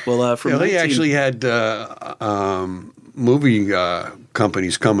 Well, from They 19 actually had movie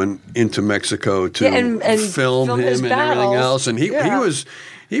companies coming into Mexico to Yeah, and film film his him and everything battles. else, and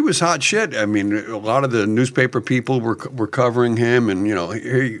he was hot shit. I mean, a lot of the newspaper people were covering him, and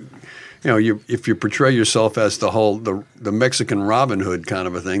if you portray yourself as the Mexican Robin Hood kind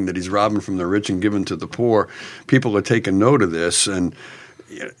of a thing, that he's robbing from the rich and giving to the poor, people are taking note of this. And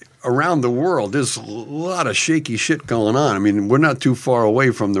around the world, there's a lot of shaky shit going on. I mean, we're not too far away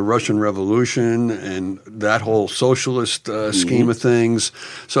from the Russian Revolution and that whole socialist scheme of things.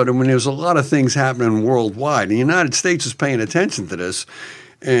 So there's a lot of things happening worldwide. The United States is paying attention to this.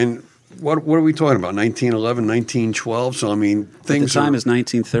 And what are we talking about? 1911, 1912? So, I mean, things the time are, is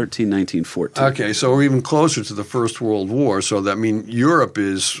 1913, 1914. okay, so we're even closer to the First World War. So that Europe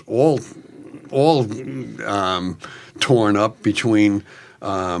is all torn up between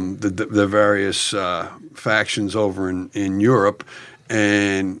the various factions over in Europe,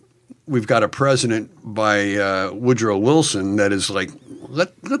 and we've got a president by Woodrow Wilson that is like,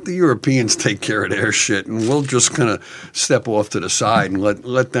 let the Europeans take care of their shit, and we'll just kind of step off to the side and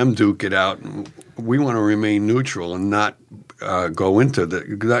let them duke it out. We want to remain neutral and not go into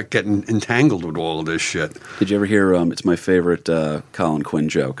not getting entangled with all of this shit. Did you ever hear? It's my favorite Colin Quinn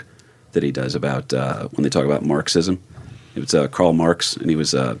joke that he does about when they talk about Marxism. It was Karl Marx, and he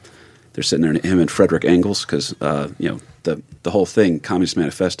was they're sitting there, him and Frederick Engels, because the whole thing, Communist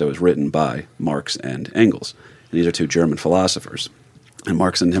Manifesto, is written by Marx and Engels, and these are two German philosophers. And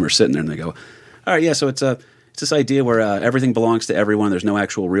Marx and him are sitting there, and they go, "All right, yeah, so it's this idea where everything belongs to everyone. There's no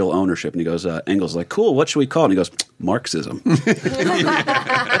actual real ownership." And he goes, Engels is like, "Cool, what should we call it?" And he goes, "Marxism."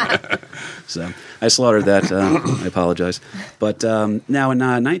 So I slaughtered that. I apologize. But now in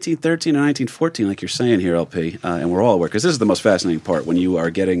 1913 and 1914, like you're saying here, LP, and we're all aware, because this is the most fascinating part, when you are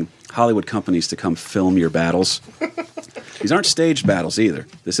getting Hollywood companies to come film your battles. These aren't staged battles either.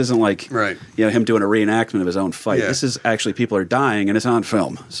 This isn't like Right. Him doing a reenactment of his own fight. Yeah. This is actually people are dying, and it's on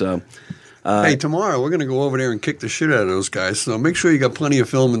film. So Hey, tomorrow we're going to go over there and kick the shit out of those guys. So make sure you got plenty of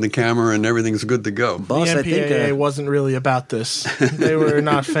film in the camera and everything's good to go. Boss, The I think MPAA wasn't really about this. They were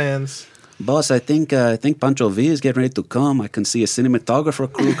not fans. Boss, I think Pancho Villa is getting ready to come. I can see a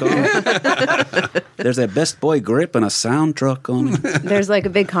cinematographer crew coming. There's a best boy grip and a sound truck coming. There's like a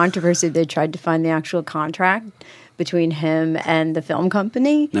big controversy. They tried to find the actual contract between him and the film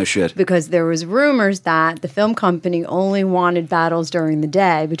company. No shit. Because there was rumors that the film company only wanted battles during the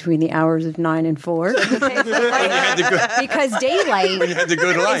day between the hours of 9 and 4. Because daylight had the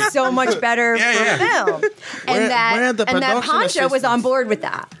good light. is so much better Yeah, for yeah. film. Where And the that production Pancho was on assistants? board with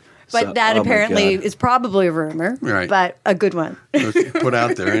that. But So- that oh my apparently God. is probably a rumor, Right. but a good one. Put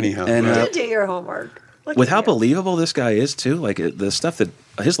out there anyhow. And Do your homework. Look with at how you. believable this guy is, too, like the stuff that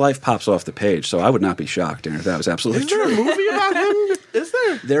his life pops off the page. So I would not be shocked, Aaron, if that was absolutely Is there a true. movie about him? Is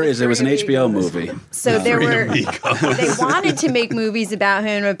there? There is. It was an HBO movie. So they wanted to make movies about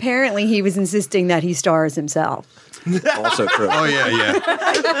him. Apparently, he was insisting that he stars himself. Also true. Oh,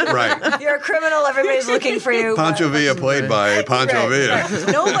 yeah. Right. You're a criminal. Everybody's looking for you. Pancho Villa played by Pancho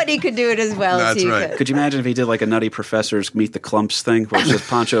Villa. Nobody could do it as well as That's he right. could. Could you imagine if he did like a Nutty Professor's Meet the Clumps thing, where it's just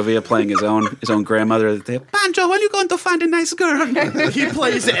Pancho Villa playing his own grandmother? Pancho, when are you going to find a nice girl? He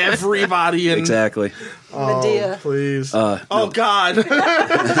plays everybody in. Exactly. Medea. Please. Oh God.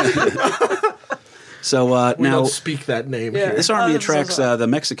 So We now don't speak that name here. this army I'm so attracts sorry. the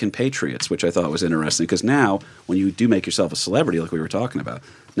Mexican patriots, which I thought was interesting because now when you do make yourself a celebrity, like we were talking about,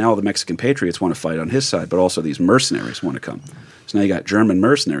 now all the Mexican patriots want to fight on his side, but also these mercenaries want to come. So now you got German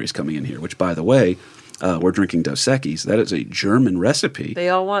mercenaries coming in here, which, by the way, we're drinking Dos Equis. That is a German recipe. They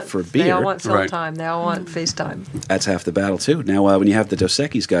all want for beer. They all want film Right. time. They all want FaceTime. That's half the battle too. Now, when you have the Dos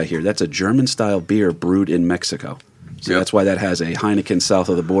Equis guy here, that's a German-style beer brewed in Mexico. So Yep. that's why that has a Heineken south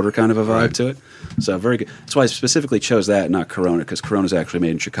of the border kind of a vibe Right. to it. So very good. That's why I specifically chose that, not Corona, because Corona is actually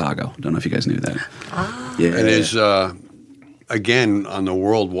made in Chicago. Don't know if you guys knew that. Yeah. And is again on the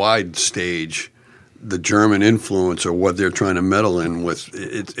worldwide stage, the German influence or what they're trying to meddle in with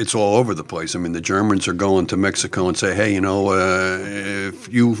it's all over the place. I mean, the Germans are going to Mexico and say, hey,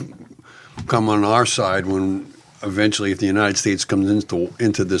 if you come on our side when eventually if the United States comes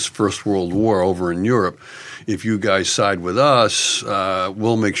into this First World War over in Europe, if you guys side with us,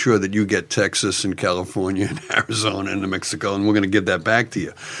 we'll make sure that you get Texas and California and Arizona and New Mexico, and we're going to give that back to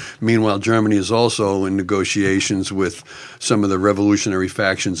you. Meanwhile, Germany is also in negotiations with some of the revolutionary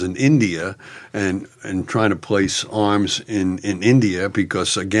factions in India and trying to place arms in India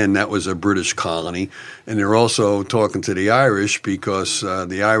because, again, that was a British colony. And they're also talking to the Irish because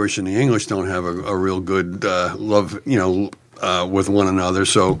the Irish and the English don't have a real good love, with one another.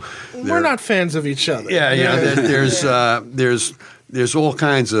 So We're not fans of each other. There's all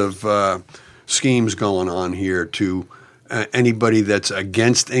kinds of schemes going on here to anybody that's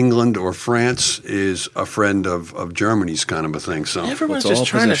against England or France is a friend of Germany's kind of a thing. So Everyone's It's all just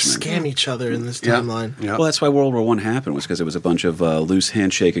trying to positioning. scam each other in this yeah, timeline. yeah. Well, that's why World War I happened, was because it was a bunch of loose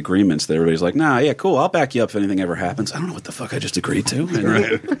handshake agreements that everybody's like, nah, yeah, cool, I'll back you up if anything ever happens. I don't know what the fuck I just agreed to.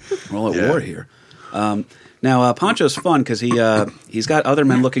 And we're all at Yeah. war here. Now, Pancho's fun because he's got other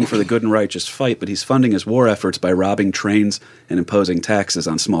men looking for the good and righteous fight, but he's funding his war efforts by robbing trains and imposing taxes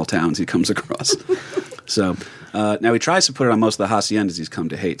on small towns he comes across. So now he tries to put it on most of the haciendas he's come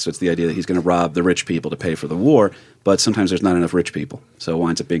to hate. So it's the idea that he's going to rob the rich people to pay for the war, but sometimes there's not enough rich people. So it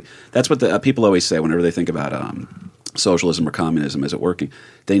winds up being – that's what the people always say whenever they think about socialism or communism. Is it working?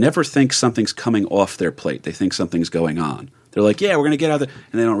 They never think something's coming off their plate. They think something's going on. They're like, yeah, we're going to get out there.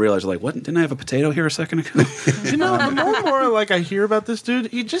 And they don't realize, like, what? Didn't I have a potato here a second ago? The more and more like I hear about this dude,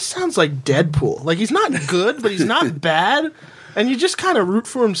 he just sounds like Deadpool. Like he's not good, but he's not bad. And you just kind of root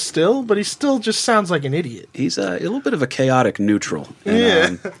for him still, but he still just sounds like an idiot. He's a little bit of a chaotic neutral.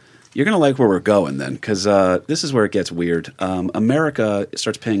 And, Yeah. You're going to like where we're going then, because this is where it gets weird. America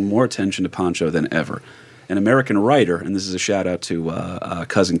starts paying more attention to Pancho than ever. An American writer, and this is a shout out to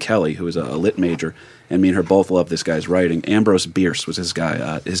cousin Kelly, who is a lit major, and me and her both love this guy's writing. Ambrose Bierce was his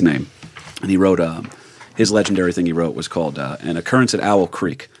name, and he wrote his legendary thing he wrote was called "An Occurrence at Owl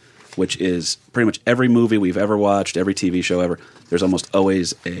Creek," which is pretty much every movie we've ever watched, every TV show ever. There's almost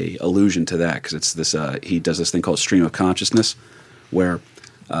always a allusion to that because it's this. He does this thing called stream of consciousness, where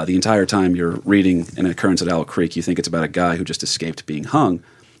the entire time you're reading An Occurrence at Owl Creek, you think it's about a guy who just escaped being hung.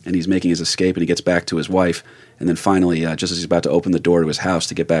 And he's making his escape, and he gets back to his wife. And then finally, just as he's about to open the door to his house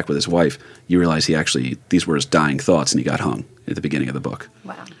to get back with his wife, you realize these were his dying thoughts, and he got hung at the beginning of the book.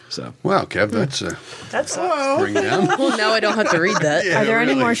 Wow. So, Wow, Kev, that's That's bring down. Well, now I don't have to read that. Are there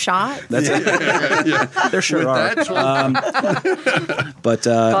any more shots? that's there sure are. That's But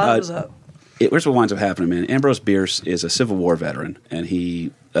bottoms up. here's what winds up happening, man. Ambrose Bierce is a Civil War veteran, and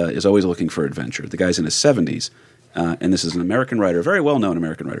he is always looking for adventure. The guy's in his 70s, and this is an American writer, a very well-known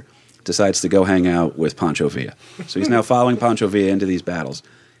American writer, decides to go hang out with Pancho Villa. So he's now following Pancho Villa into these battles.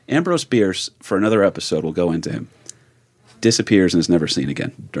 Ambrose Bierce, for another episode, will go into him, disappears and is never seen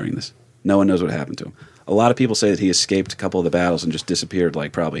again during this. No one knows what happened to him. A lot of people say that he escaped a couple of the battles and just disappeared,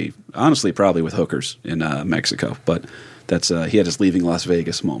 like probably with hookers in Mexico. But that's he had his leaving Las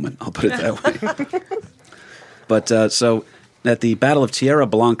Vegas moment. I'll put it that way. But so at the Battle of Tierra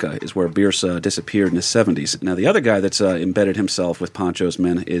Blanca is where Bierce disappeared in his 70s. Now the other guy that's embedded himself with Pancho's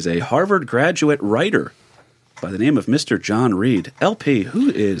men is a Harvard graduate writer by the name of Mr. John Reed. LP,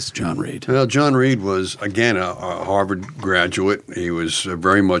 who is John Reed? Well, John Reed was, again, a Harvard graduate. He was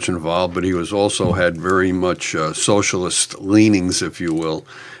very much involved, but he was also had very much socialist leanings, if you will.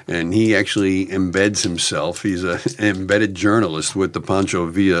 And he actually embeds himself. He's an embedded journalist with the Pancho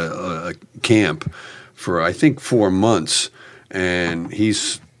Villa camp for, I think, 4 months. And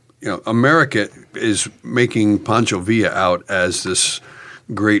he's, America is making Pancho Villa out as this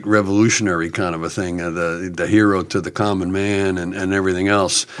great revolutionary kind of a thing, the hero to the common man and everything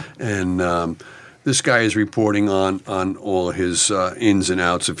else. And this guy is reporting on all his ins and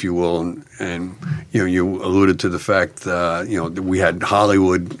outs, if you will. And you alluded to the fact that we had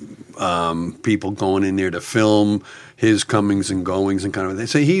Hollywood people going in there to film his comings and goings and kind of thing.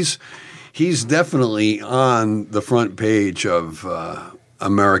 So he's definitely on the front page of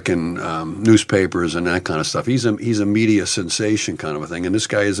American newspapers and that kind of stuff. He's a media sensation kind of a thing, and this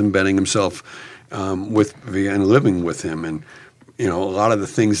guy is embedding himself with Villa and living with him. And a lot of the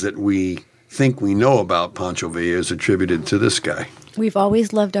things that we think we know about Pancho Villa is attributed to this guy. We've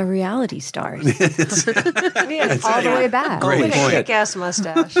always loved our reality stars. All the way back. Great point. Kick ass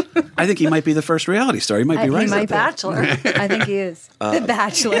mustache. I think he might be the first reality star. He might be right. He might about be. that. Bachelor. I think he is. The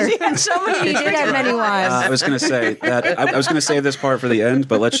Bachelor. He had so many. He did have many wives. I was going to say that. I was going to save this part for the end,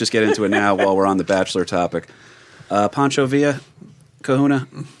 but let's just get into it now while we're on the Bachelor topic. Pancho Villa, Kahuna,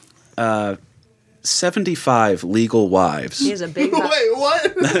 75 legal wives. He has a big. Wait,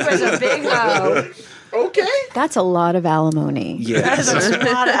 what? He has a big hoe. Okay. That's a lot of alimony. Yeah. That's a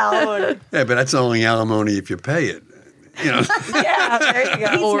lot of alimony. Yeah, but that's only alimony if you pay it. Yeah, there you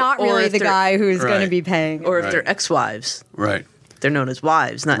go. He's not or really if the they're- guy who's going to Right. be paying. Or if Right. they're ex-wives. Right. They're known as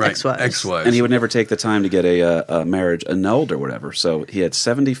wives, not Right. ex-wives. Ex-wives. And he would never take the time to get a marriage annulled or whatever. So he had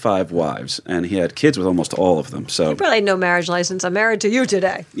 75 wives, and he had kids with almost all of them. So Probably had no marriage license. I'm married to you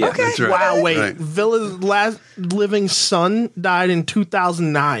today. yeah, Okay. That's right. Wow, wait. Right. Villa's last living son died in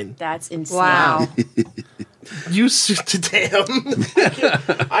 2009. That's insane. Wow. You damn.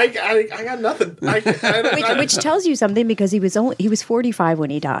 I got nothing. Which tells you something because he was 45 when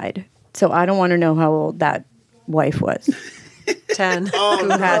he died. So I don't want to know how old that wife was. 10. Who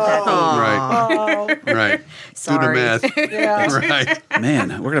had that baby. Right. Right. Sorry. Do the math. Right. man,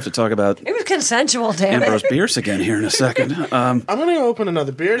 we're gonna have to talk about It was consensual, damn Ambrose it. Bierce again here in a second. I'm gonna go open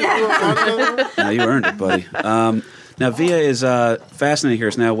another beer. You want another one? Now you earned it, buddy. Now Villa is fascinating here.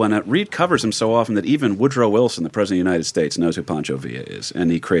 Is now when Reed covers him so often that even Woodrow Wilson, the president of the United States, knows who Pancho Villa is,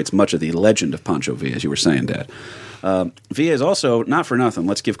 and he creates much of the legend of Pancho Villa, as you were saying, Dad. Villa is also, not for nothing,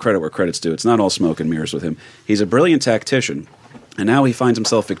 let's give credit where credit's due. It's not all smoke and mirrors with him. He's a brilliant tactician, and now he finds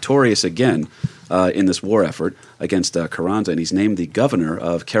himself victorious again in this war effort against Carranza, and he's named the governor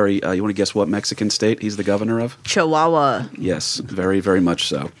of you want to guess what Mexican state he's the governor of? Chihuahua. Yes, very, very much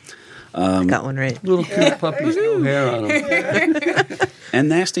so. Got one right. Little cute puppies, no hair on them. And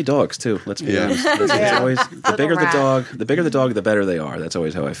nasty dogs too. Let's be Yeah. honest. It's always, the bigger the rat. dog, the better they are. That's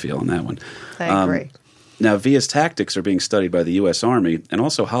always how I feel on that one. I agree. Now, Villa's tactics are being studied by the U.S. Army and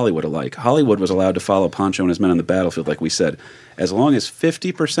also Hollywood alike. Hollywood was allowed to follow Pancho and his men on the battlefield, like we said, as long as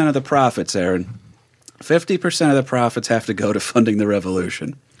 50% of the profits, Aaron, 50% of the profits have to go to funding the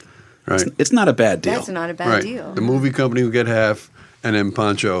revolution. Right. It's not a bad deal. That's not a bad Right. deal. The movie company would get half, and then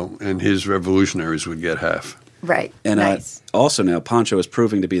Pancho and his revolutionaries would get half. Right. And nice. also now, Pancho is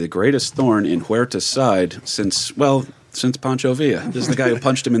proving to be the greatest thorn in Huerta's side since Pancho Villa. This is the guy who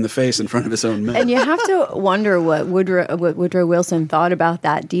punched him in the face in front of his own men. And you have to wonder what Woodrow Wilson thought about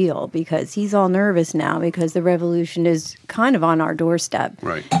that deal because he's all nervous now because the revolution is kind of on our doorstep.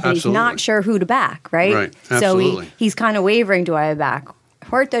 Right. And he's Absolutely. not sure who to back, right? Right. So Absolutely. he's kind of wavering. Do I back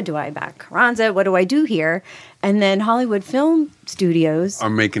Huerta? Do I back Carranza? What do I do here? And then Hollywood Film Studios Are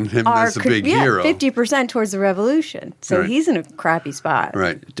making him as a big hero. 50% towards the revolution. So Right. he's in a crappy spot.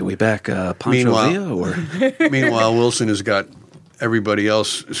 Right. Do we back Pancho Meanwhile- Villa or? Meanwhile, Wilson has got everybody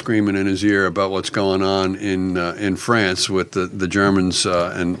else screaming in his ear about what's going on in France with the Germans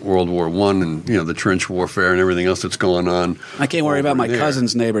and World War I and the trench warfare and everything else that's going on. I can't worry about my over there.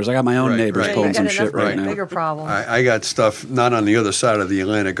 cousin's neighbors. I got my own Right, neighbors right. pulling You some got shit enough right now. bigger problems. I got stuff not on the other side of the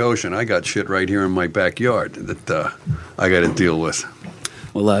Atlantic Ocean. I got shit right here in my backyard that I got to deal with.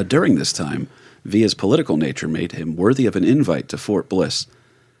 Well, during this time, Villa's political nature made him worthy of an invite to Fort Bliss.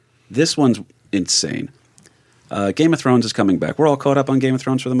 This one's insane. Game of Thrones is coming back. We're all caught up on Game of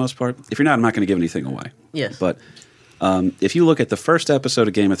Thrones for the most part. If you're not, I'm not going to give anything away. Yes. But if you look at the first episode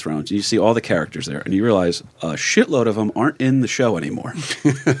of Game of Thrones, you see all the characters there, and you realize a shitload of them aren't in the show anymore.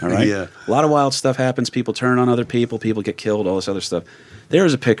 All right? Yeah. A lot of wild stuff happens. People turn on other people. People get killed, all this other stuff. There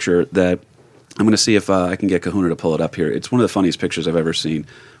is a picture that I'm going to see if I can get Kahuna to pull it up here. It's one of the funniest pictures I've ever seen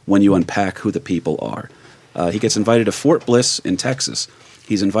when you unpack who the people are. He gets invited to Fort Bliss in Texas.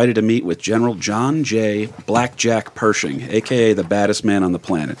 He's invited to meet with General John J. Blackjack Pershing, a.k.a. the baddest man on the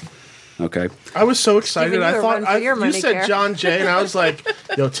planet. Okay? I was so excited. Giving you I a thought run for your you money, said Care. John Jay, and I was like,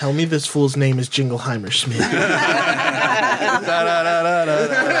 "Yo, tell me this fool's name is Jingleheimer Schmidt."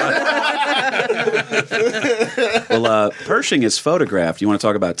 Well, Pershing is photographed. You want to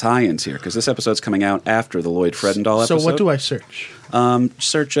talk about tie-ins here because this episode's coming out after the Lloyd Fredendall episode. So what do I search?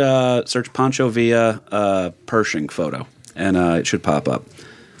 Search Pancho Villa Pershing photo, and it should pop up.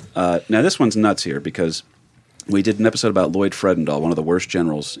 Now this one's nuts here because we did an episode about Lloyd Fredendall, one of the worst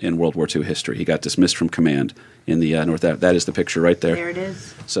generals in World War II history. He got dismissed from command in the North. That is the picture right there. There it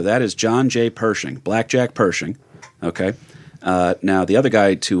is. So that is John J. Pershing, Blackjack Pershing. Okay. Now the other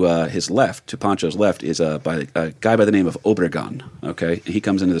guy to his left, to Pancho's left, is a guy by the name of Obregon. Okay, he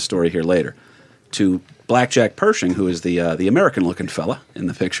comes into the story here later. To Blackjack Pershing, who is the American-looking fella in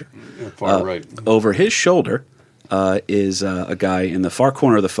the picture, Far right. over his shoulder is a guy in the far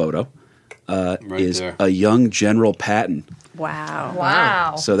corner of the photo. Is there. a young General Patton. Wow.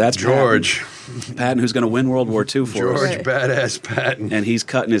 Wow. So that's George. Patton, who's going to win World War II for George us. Badass Patton. And he's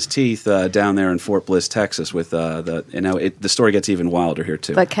cutting his teeth down there in Fort Bliss, Texas. With the story gets even wilder here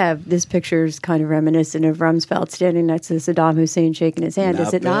too. But Kev, this picture is kind of reminiscent of Rumsfeld standing next to Saddam Hussein shaking his hand, Not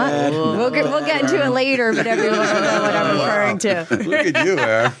is it bad. not? We'll get into it later, but everyone will know what I'm referring to. Look at you,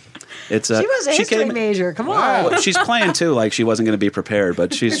 Aaron. It's She was a history major. Come on. Well, she's playing too, like she wasn't going to be prepared,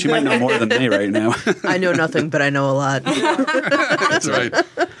 but she might know more than me right now. I know nothing, but I know a lot. That's right.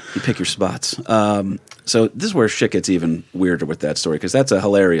 You pick your spots. So this is where shit gets even weirder with that story because that's a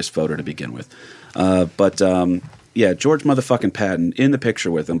hilarious photo to begin with. Yeah, George motherfucking Patton in the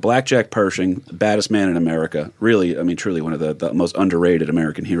picture with him. Blackjack Pershing, baddest man in America. Really, I mean, truly one of the most underrated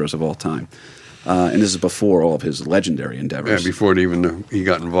American heroes of all time. And this is before all of his legendary endeavors. Yeah, before he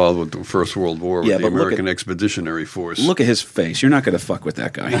got involved with the First World War with Yeah, the but look American at- Expeditionary Force. Look at his face. You're not going to fuck with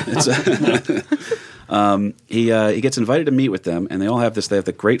that guy. He gets invited to meet with them, and they all have this. They have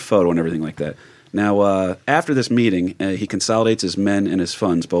the great photo and everything like that. Now, after this meeting, he consolidates his men and his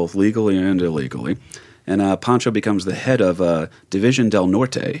funds, both legally and illegally. And Pancho becomes the head of Division del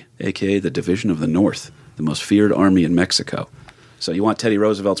Norte, a.k.a. the Division of the North, the most feared army in Mexico. So you want Teddy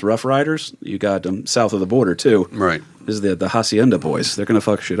Roosevelt's Rough Riders? You got them south of the border, too. Right. This is the Hacienda boys. They're going to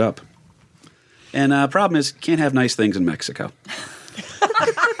fuck shit up. And problem is, can't have nice things in Mexico.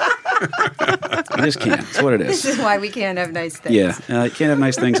 You just can't. That's what it This is. is why we can't have nice things. Yeah, you can't have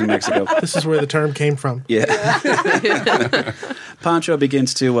nice things in Mexico. This is where the term came from. Yeah. Pancho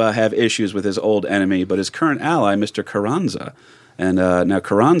begins to have issues with his old enemy, but his current ally, Mr. Carranza. And now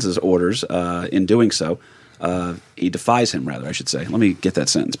Carranza's orders, in doing so, he defies him, rather, I should say. Let me get that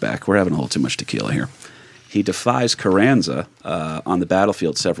sentence back. We're having a little too much tequila here. He defies Carranza on the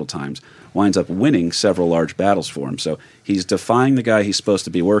battlefield several times, winds up winning several large battles for him. So he's defying the guy he's supposed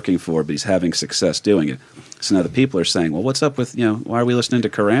to be working for, but he's having success doing it. So now the people are saying, well, what's up with, why are we listening to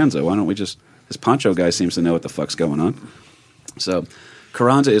Carranza? Why don't we just, this Pancho guy seems to know what the fuck's going on. So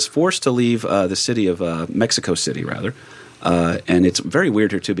Carranza is forced to leave the city of Mexico City, rather. And it's very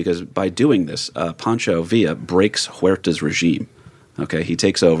weird here, too, because by doing this, Pancho Villa breaks Huerta's regime. Okay, he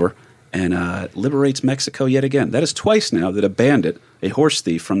takes over and liberates Mexico yet again. That is twice now that a bandit, a horse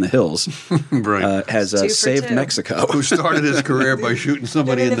thief from the hills, Right. has 2 for saved 2. Mexico. Who started his career by shooting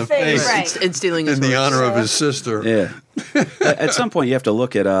somebody in the face, Right. And stealing his in the horse. honor of his sister. Yeah. At some point, you have to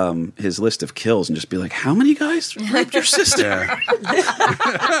look at his list of kills and just be like, how many guys raped your sister? Yeah.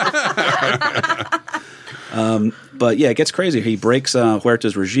 But yeah, it gets crazy. He breaks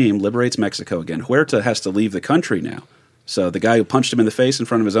Huerta's regime, liberates Mexico again. Huerta has to leave the country now. So the guy who punched him in the face in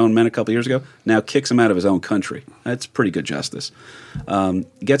front of his own men a couple years ago now kicks him out of his own country. That's pretty good justice.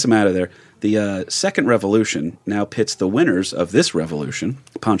 Gets him out of there. The second revolution now pits the winners of this revolution,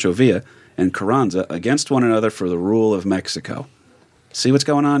 Pancho Villa and Carranza, against one another for the rule of Mexico. See what's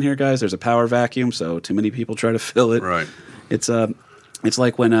going on here, guys? There's a power vacuum, so too many people try to fill it. Right. It's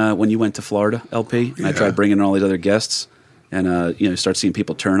like when you went to Florida, LP, and I tried bringing in all these other guests, and you start seeing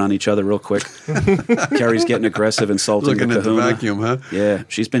people turn on each other real quick. Carrie's getting aggressive, insulting Looking the at the kahuna. vacuum, huh? Yeah,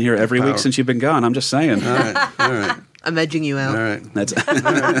 she's been here every week since you've been gone. I'm just saying. All right. All right. I'm edging you out. All right. That's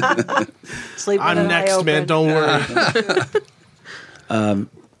Sleep with I'm an eye next, man. open. Don't worry.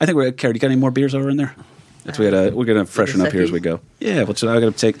 I think we're Carrie. Do you got any more beers over in there? We're gonna freshen up here as we go. Yeah, well, so I'm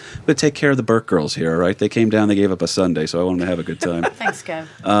gonna take care of the Burke girls here. All right, they came down, they gave up a Sunday, so I want them to have a good time. Thanks,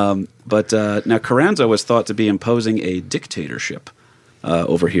 Kev. But now Carranza was thought to be imposing a dictatorship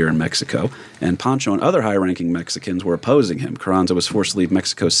over here in Mexico, and Pancho and other high-ranking Mexicans were opposing him. Carranza was forced to leave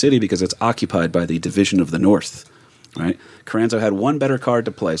Mexico City because it's occupied by the Division of the North. Right? Carranza had one better card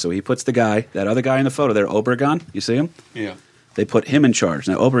to play, so he puts that other guy in the photo there, Obregon. You see him? Yeah. They put him in charge.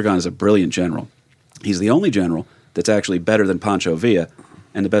 Now, Obregon is a brilliant general. He's the only general that's actually better than Pancho Villa,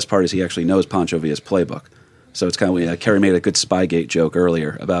 and the best part is he actually knows Pancho Villa's playbook. So it's kind of Kerry made a good Spygate joke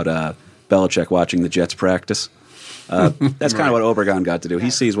earlier about Belichick watching the Jets practice. That's kind of what Obregon got to do. He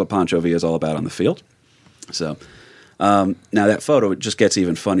sees what Pancho Villa is all about on the field. So now that photo just gets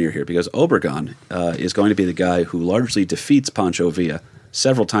even funnier here because Obregon is going to be the guy who largely defeats Pancho Villa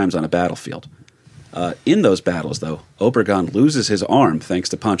several times on a battlefield. In those battles, though, Obregon loses his arm thanks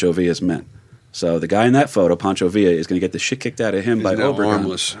to Pancho Villa's men. So the guy in that photo, Pancho Villa, is going to get the shit kicked out of him by now Obregon,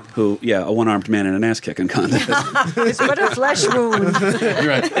 armless. who, a one-armed man in an ass-kicking contest. It's but a flesh wound.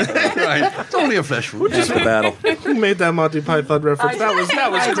 Right. It's only a flesh wound. Just the battle. Who made that Monty Python reference? That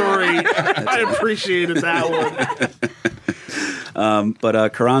was great. I appreciated that one.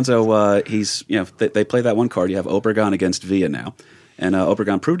 But Carranzo, he's they play that one card. You have Obregon against Villa now, and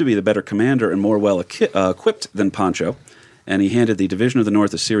Obregon proved to be the better commander and more well equipped than Pancho. And he handed the Division of the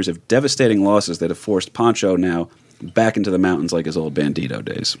North a series of devastating losses that have forced Pancho now back into the mountains like his old bandito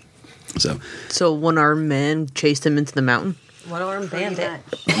days. So one-armed man chased him into the mountain? One-armed bandit.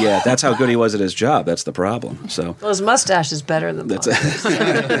 Yeah, that's how good he was at his job. That's the problem. So Well, his mustache is better than mine.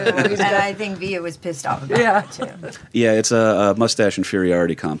 And I think Villa was pissed off about that too. yeah, it's a mustache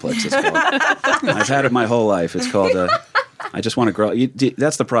inferiority complex. It's called. I've had it my whole life. It's called. I just want to grow.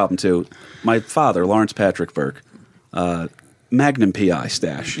 That's the problem too. My father, Lawrence Patrick Burke. Magnum PI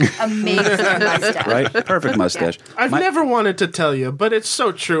stash, Amazing mustache. right? Perfect mustache. I've never wanted to tell you, but it's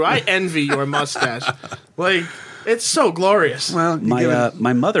so true. I envy your mustache. Like, it's so glorious. Well,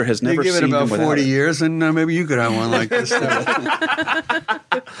 My mother has never give it seen about him without 40 it. years, and maybe you could have one like this.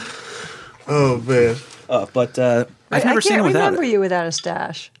 Oh, man. But I've I never seen can't him without remember it. you without a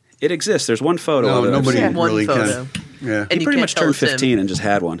stash. It exists. There's one photo. No, of it. nobody Yeah. really One photo. can. Yeah. And He you pretty can't much tell turned it's him. 15 and just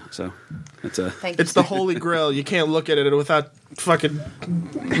had one. So it's a. Thank you. It's the holy grail. You can't look at it without fucking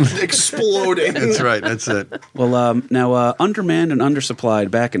exploding. That's right. That's it. Well, now undermanned and undersupplied,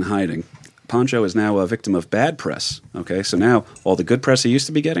 back in hiding. Pancho is now a victim of bad press. Okay, so now all the good press he used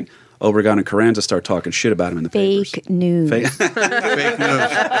to be getting, Obregon and Carranza start talking shit about him in the papers. Fake news. Fake news.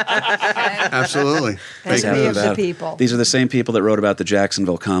 Absolutely. That's Fake me news. of the people. These are the same people that wrote about the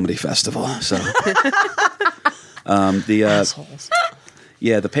Jacksonville Comedy Festival. So, Assholes.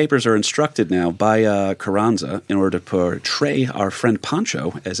 the papers are instructed now by Carranza in order to portray our friend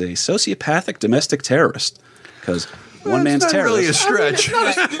Pancho as a sociopathic domestic terrorist. Because one man's It's not really a terrorist. stretch.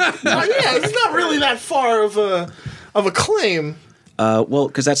 Yeah, it's not really that far of a claim. Well,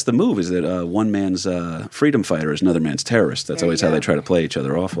 because that's the move, is that one man's freedom fighter is another man's terrorist. That's always how they try to play each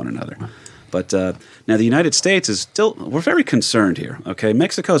other off one another. But now the United States is still, we're very concerned here, okay?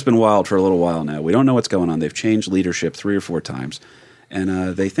 Mexico's been wild for a little while now. We don't know what's going on. They've changed leadership 3 or 4 times.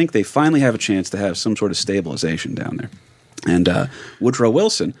 And they think they finally have a chance to have some sort of stabilization down there. And Woodrow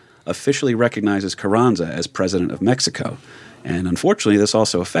Wilson officially recognizes Carranza as president of Mexico. And unfortunately, this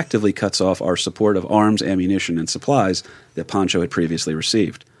also effectively cuts off our support of arms, ammunition, and supplies that Pancho had previously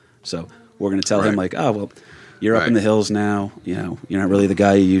received. So we're going to tell him, like, oh, well, you're up in the hills now. You know, you're not really the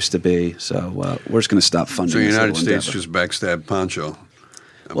guy you used to be. So we're just going to stop funding So the this United little States endeavor. just backstabbed Pancho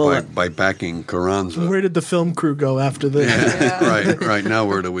Well, by backing Carranza. Where did the film crew go after this? Right. Now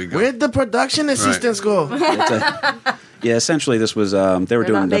where do we go? Where'd the production assistants go? Yeah, essentially, this was they were They're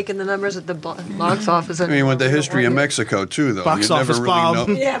doing not making the numbers at the box office I anymore. mean, with the history of Mexico too, though, Box you never office really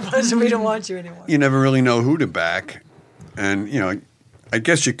bomb. know. Yeah, but we don't want you anymore. You never really know who to back, and I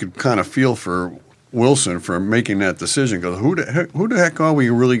guess you could kind of feel for Wilson for making that decision. Because who the heck are we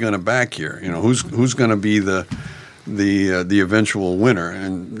really going to back here? Who's going to be the eventual winner?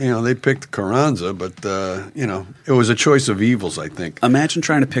 And they picked Carranza, but it was a choice of evils, I think. Imagine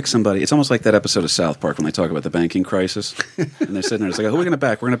trying to pick somebody. It's almost like that episode of South Park when they talk about the banking crisis. And they're sitting there, it's like, who are we going to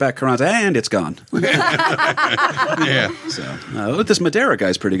back? We're going to back Carranza, and it's gone. Yeah. So, this Madera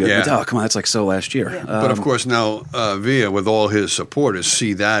guy's pretty good. Yeah. Oh, come on, that's like so last year. But of course, now Villa, with all his supporters,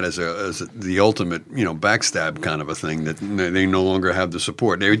 see that as the ultimate, backstab kind of a thing. That they no longer have the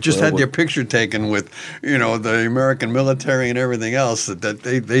support. They just had their picture taken with, the American military and everything else. That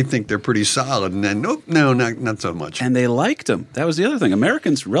they think they're pretty solid, and then not so much. And they liked him. That was the other thing.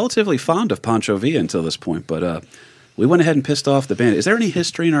 Americans relatively fond of Pancho Villa until this point, but we went ahead and pissed off the band. Is there any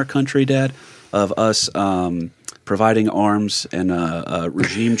history in our country, Dad, of us providing arms and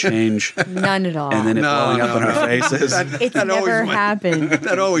regime change? None at all. And then it blowing up in our faces? It's that always never went- happened.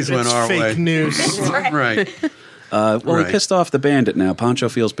 That always went It's our fake way. news. Right. Well, we Right. pissed off the bandit now. Pancho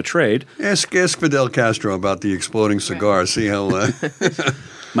feels betrayed. Ask Fidel Castro about the exploding cigar. See how.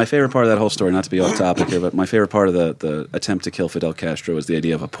 My favorite part of that whole story, not to be off topic here, but my favorite part of the attempt to kill Fidel Castro was the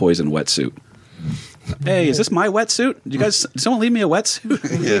idea of a poison wetsuit. Hey, is this my wetsuit? Did someone leave me a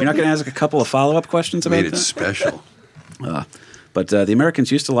wetsuit? You're not going to ask a couple of follow-up questions about Made it that? special. But the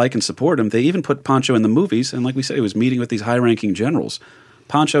Americans used to like and support him. They even put Pancho in the movies, and like we said, he was meeting with these high-ranking generals.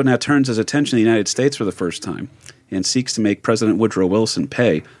 Pancho now turns his attention to the United States for the first time. and seeks to make President Woodrow Wilson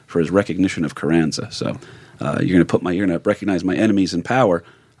pay for his recognition of Carranza. So you're going to recognize my enemies in power.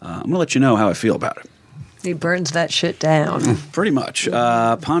 I'm going to let you know how I feel about it. He burns that shit down. Pretty much.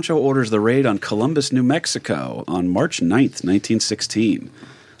 Pancho orders the raid on Columbus, New Mexico on March 9th, 1916.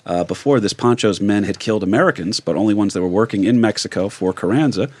 Before this, Pancho's men had killed Americans, but only ones that were working in Mexico for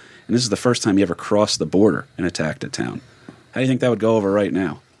Carranza, and this is the first time he ever crossed the border and attacked a town. How do you think that would go over right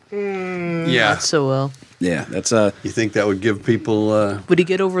now? Yeah. Not so well. Yeah, that's You think that would give people? Would he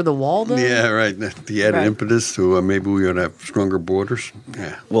get over the wall though? Yeah, right. The added Right. impetus to maybe we ought to have stronger borders.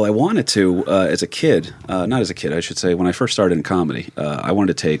 Yeah. Well, I wanted to, as a kid, not as a kid, I should say, when I first started in comedy, I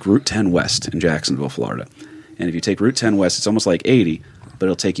wanted to take Route 10 West in Jacksonville, Florida. And if you take Route 10 West, it's almost like 80, but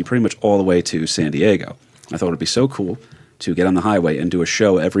it'll take you pretty much all the way to San Diego. I thought it would be so cool to get on the highway and do a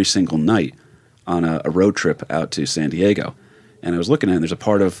show every single night on a road trip out to San Diego. And I was looking at it, and there's a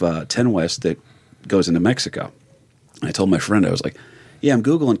part of 10 West that goes into Mexico. And I told my friend, I was like, yeah, I'm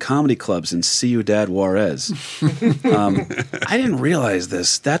Googling comedy clubs in Ciudad Juarez. I didn't realize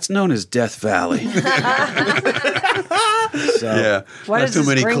this. That's known as Death Valley. So, Yeah. What Not is too this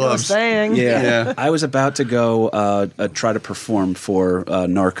many gringo clubs. saying? Yeah. Yeah. I was about to go try to perform for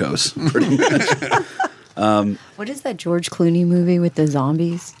Narcos, pretty much. What is that George Clooney movie with the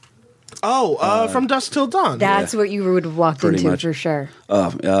zombies? From Dusk Till Dawn. That's what you would have walked Pretty into much. for sure.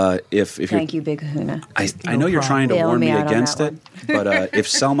 If Thank you, Big Kahuna. I know you're trying to Bail warn me me out on against that it, but if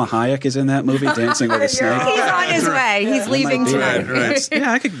Selma Hayek is in that movie, Dancing with a Snake, He's on his way. He's leaving be tonight. Right.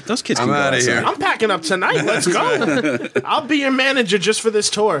 yeah, I could. Those kids I'm can go outta outside. here. I'm packing up tonight. Let's go. I'll be your manager just for this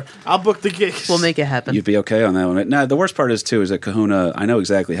tour. I'll book the gigs. We'll make it happen. You'd be okay on that one. Now, the worst part is that Kahuna, I know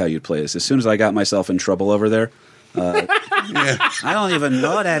exactly how you'd play this. As soon as I got myself in trouble over there, I don't even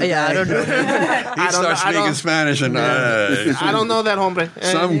know that Yeah, I guy. don't know. He starts speaking Spanish and I don't know that, hombre.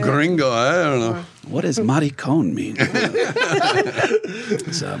 some gringo. I don't know. What does maricon mean?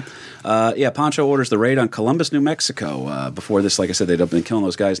 So, Pancho orders the raid on Columbus, New Mexico. Before this, like I said, they'd been killing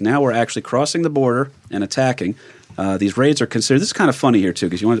those guys. Now we're actually crossing the border and attacking. These raids are considered. This is kind of funny here too,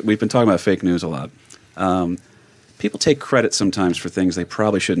 because we've been talking about fake news a lot. People take credit sometimes for things they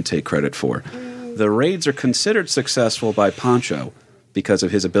probably shouldn't take credit for. The raids are considered successful by Pancho because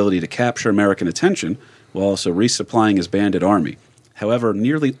of his ability to capture American attention while also resupplying his bandit army. However,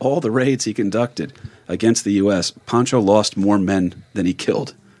 nearly all the raids he conducted against the U.S., Pancho lost more men than he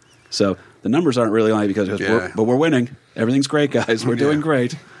killed. So the numbers aren't really high because we're winning. Everything's great, guys. We're doing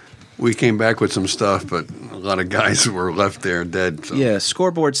great. We came back with some stuff, but a lot of guys were left there dead. So. Yeah,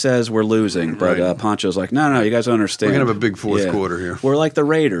 scoreboard says we're losing, but Right. Pancho's like, no, you guys don't understand. We're gonna have a big fourth quarter here. We're like the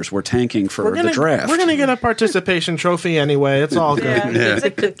Raiders. We're tanking for the draft. We're gonna get a participation trophy anyway. It's all good. Yeah. It's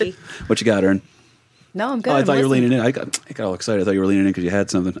a cookie. What you got, Ern? No, I'm good. Oh, I I'm thought you were listening. leaning in. I got all excited. I thought you were leaning in because you had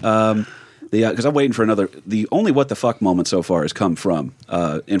something. Because I'm waiting for another. The only what the fuck moment so far has come from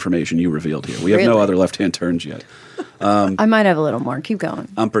information you revealed here. We have no Really? other left hand turns yet. I might have a little more. Keep going.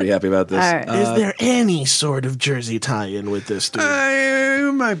 I'm pretty happy about this. All right. Is there any sort of Jersey tie-in with this dude?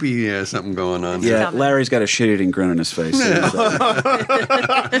 There might be something going on. Yeah, Larry's got a shit-eating grin on his face.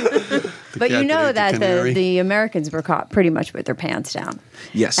 But you cat know ate the that canary. the Americans were caught pretty much with their pants down.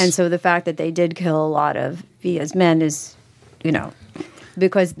 Yes. And so the fact that they did kill a lot of Villa's men is,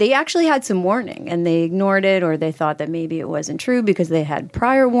 because they actually had some warning and they ignored it, or they thought that maybe it wasn't true because they had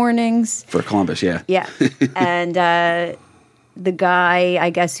prior warnings. For Columbus, yeah. Yeah. And the guy, I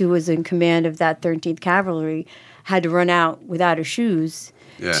guess, who was in command of that 13th Cavalry had to run out without his shoes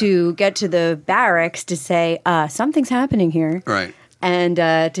Yeah. to get to the barracks to say, something's happening here. Right. And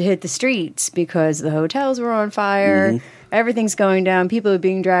to hit the streets because the hotels were on fire. Everything's going down. People are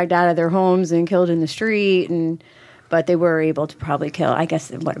being dragged out of their homes and killed in the street. But they were able to probably kill, I guess,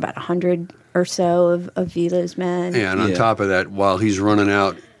 about 100 or so of Villa's men. Yeah, and on Yeah. top of that, while he's running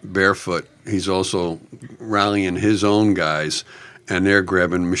out barefoot, he's also rallying his own guys, and they're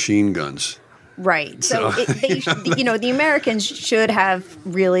grabbing machine guns. Right. So, the Americans should have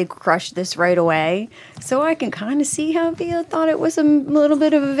really crushed this right away. So I can kind of see how Villa thought it was a little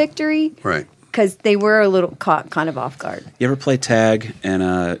bit of a victory. Right. Because they were a little caught kind of off guard. You ever play tag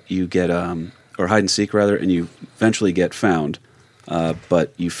and you get, or hide and seek rather, and you eventually get found,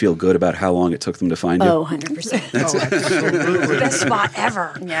 but you feel good about how long it took them to find you? Oh, 100%. Best spot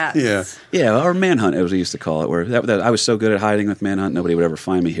ever. Yeah. Yeah. Yeah, or manhunt, as we used to call it, where that I was so good at hiding with manhunt, nobody would ever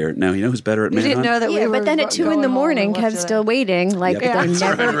find me here. Now, you know who's better at You manhunt? didn't know that we Yeah, were but then at 2 in the going morning, home and Kev's left still waiting. Like, Yeah, they're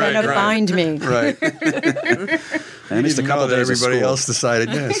never right, going to right. find me. Right. I missed a couple that days of everybody school. else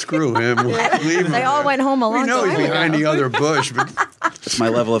decided, screw him. We'll leave him. They all went home a We long know time he's behind ago. the other bush, but That's my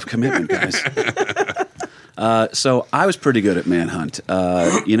level of commitment, guys. So I was pretty good at manhunt.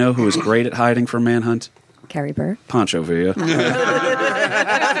 You know who was great at hiding from manhunt? Carrie Burr. Pancho Villa.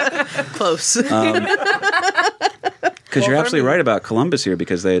 Close. Because you're absolutely right about Columbus here,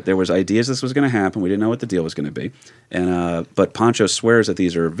 because there was ideas this was going to happen. We didn't know what the deal was going to be. And but Pancho swears that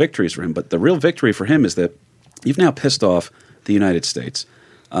these are victories for him. But the real victory for him is that you've now pissed off the United States.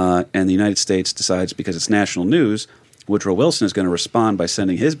 And the United States decides, because it's national news, Woodrow Wilson is going to respond by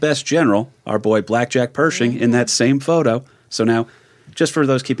sending his best general, our boy Blackjack Pershing, in that same photo. So now, just for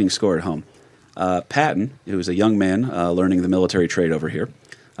those keeping score at home, Patton, who is a young man learning the military trade over here,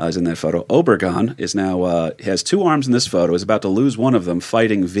 is in that photo. Obregon is now has two arms in this photo, is about to lose one of them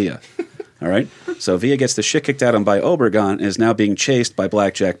fighting Villa. All right? So Villa gets the shit kicked out of him by Obregon and is now being chased by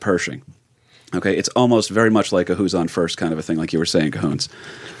Blackjack Pershing. Okay? It's almost very much like a who's on first kind of a thing, like you were saying, Cajones.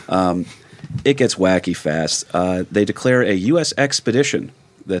 It gets wacky fast. They declare a U.S. expedition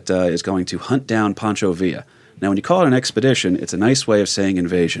that is going to hunt down Pancho Villa. Now, when you call it an expedition, it's a nice way of saying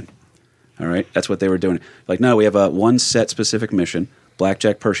invasion. All right? That's what they were doing. Like, no, we have one set specific mission.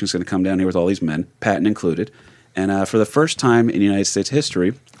 Blackjack Pershing's going to come down here with all these men, Patton included. And for the first time in United States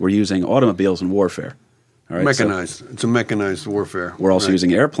history, we're using automobiles in warfare. All right? Mechanized. So it's a mechanized warfare. we're also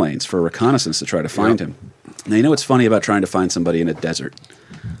using airplanes for reconnaissance to try to find him. Now, you know what's funny about trying to find somebody in a desert?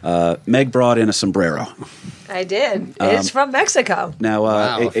 Meg brought in a sombrero. I did. It's from Mexico. Now,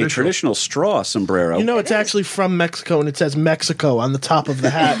 Wow, a official. traditional straw sombrero. You know, it's actually from Mexico, and it says Mexico on the top of the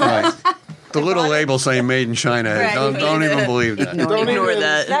hat. Right. The little label saying "Made in China." Right. Don't even believe that. Ignore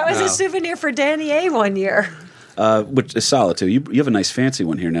that. That was a souvenir for Danny A one year. Which is solid too. You have a nice fancy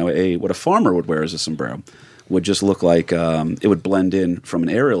one here now. What a farmer would wear as a sombrero would just look like it would blend in from an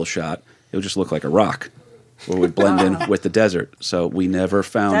aerial shot. It would just look like a rock, or would blend in with the desert. So we never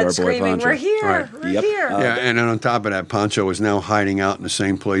found That's our boy screaming, Pancho. we're here, Right. we're Yep. here. Yeah, and then on top of that, Pancho is now hiding out in the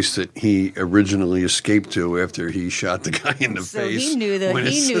same place that he originally escaped to after he shot the guy in the So face. he knew the when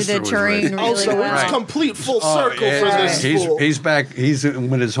his sister was terrain raped. really Also, well. it's complete full circle for this fool. He's back. He's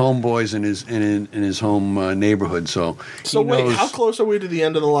with his homeboys in his home neighborhood. So So he wait, knows- how close are we to the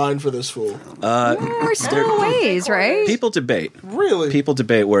end of the line for this fool? We're still a ways, right? People debate. Really? People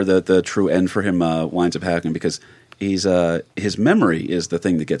debate where the true end for him winds up happening, because he's his memory is the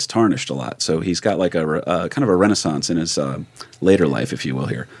thing that gets tarnished a lot. So he's got like a kind of a renaissance in his later life, if you will,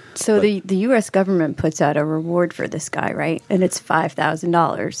 here. So the U.S. government puts out a reward for this guy, right? And it's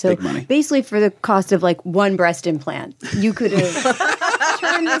 $5,000. So Big money. basically for the cost of like one breast implant, you could have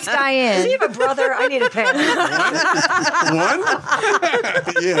turned this guy Does he in. have a brother? I need a parent.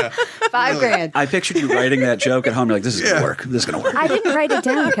 yeah. $5,000. I pictured you writing that joke at home. You're like, this is going to work. This is going to work. I didn't write it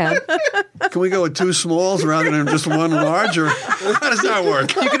down, Kev. Can we go with two smalls rather than just one large? Or how does that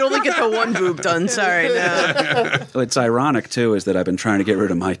work? You can only get the one boob done. Sorry, no. What's ironic, too, is that I've been trying to get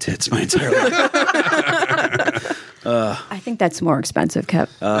rid of my tits my entire life. I think that's more expensive, Kev.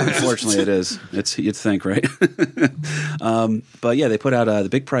 Unfortunately, it is. You'd think, right? But yeah, they put out the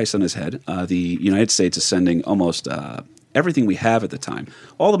big price on his head. The United States is sending almost everything we have at the time.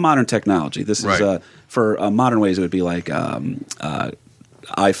 All the modern technology. This is, Right. for modern ways, it would be like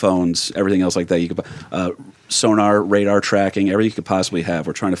iPhones, everything else like that. You could sonar, radar tracking, everything you could possibly have.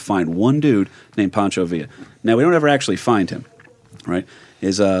 We're trying to find one dude named Pancho Villa. Now, we don't ever actually find him, right?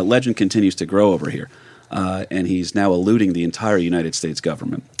 His legend continues to grow over here. And he's now eluding the entire United States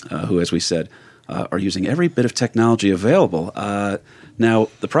government, who, as we said, are using every bit of technology available. Now,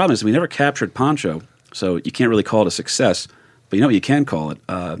 the problem is we never captured Pancho, so you can't really call it a success. But you know what you can call it?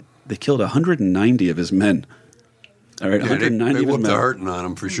 They killed 190 of his men. All right, Yeah, 190 they of his whooped men. the hurting on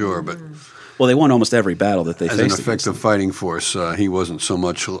him for sure, but Well, they won almost every battle that they as an faced. effective fighting force, he wasn't so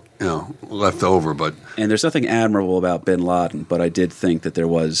much left over. But And there's nothing admirable about bin Laden, but I did think that there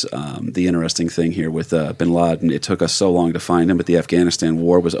was the interesting thing here with bin Laden. It took us so long to find him, but the Afghanistan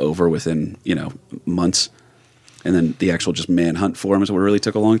war was over within, months. And then the actual just manhunt for him is what really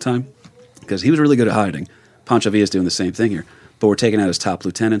took a long time, because he was really good at hiding. Pancho Villa is doing the same thing here. But we're taking out his top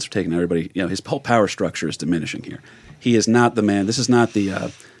lieutenants, we're taking out everybody. His whole power structure is diminishing here. He is not the man. This is not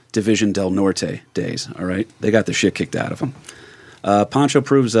the Division del Norte days, all right? They got the shit kicked out of him. Pancho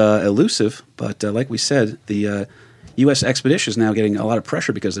proves elusive, but like we said, the U.S. expedition is now getting a lot of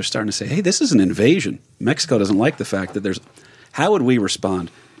pressure because they're starting to say, hey, this is an invasion. Mexico doesn't like the fact that there's... How would we respond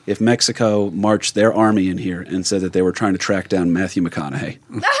if Mexico marched their army in here and said that they were trying to track down Matthew McConaughey?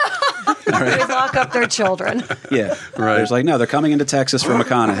 They lock up their children. Yeah. Right. There's like, no, they're coming into Texas for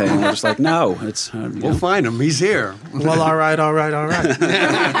McConaughey. And we're just like, no. It's we'll find him. He's here. Well, all right.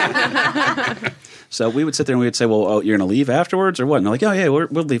 So we would sit there and we would say, well, you're going to leave afterwards or what? And they're like, oh, yeah,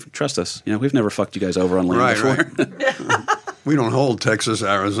 we'll leave. Trust us. We've never fucked you guys over on land Right, before. right. We don't hold Texas,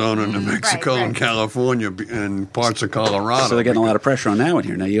 Arizona, New Mexico, right. and California, and parts of Colorado. So they're getting a lot of pressure on now in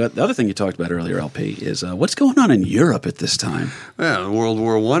here. Now, the other thing you talked about earlier, LP, is what's going on in Europe at this time? Yeah, World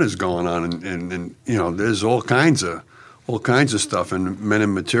War I is going on, and you know, there's all kinds of stuff, and men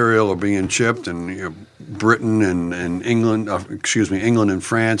and material are being chipped, and you know, Britain and England, England and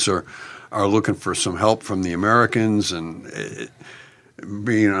France are looking for some help from the Americans, and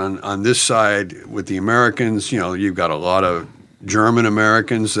being on this side with the Americans, you know, you've got a lot of German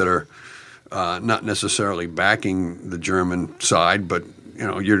Americans that are not necessarily backing the German side, but you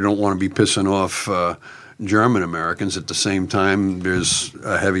know, you don't want to be pissing off German Americans. At the same time, there's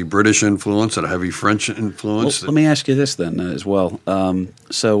a heavy British influence and a heavy French influence. Well, let me ask you this then as well.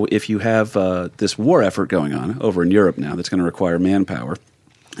 So if you have this war effort going on over in Europe now that's going to require manpower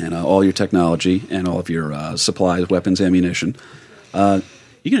and all your technology and all of your supplies, weapons, ammunition, you're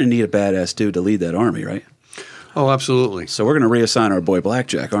going to need a badass dude to lead that army, right? Oh, absolutely. So we're going to reassign our boy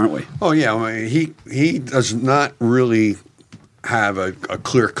Blackjack, aren't we? Oh, yeah. I mean, he does not really have a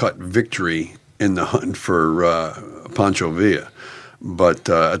clear-cut victory in the hunt for Pancho Villa. But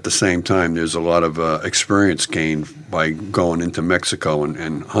at the same time, there's a lot of experience gained by going into Mexico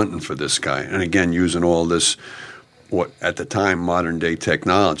and hunting for this guy. And again, using all this, what at the time, modern-day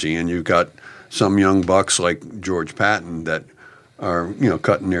technology. And you've got some young bucks like George Patton that are, you know,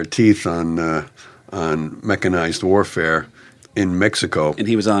 cutting their teeth on mechanized warfare in Mexico. And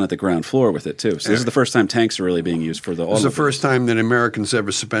he was on at the ground floor with it, too. So this is the first time tanks are really being used for the... This is the first time that Americans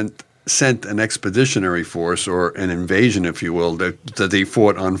ever sent an expeditionary force or an invasion, if you will, that they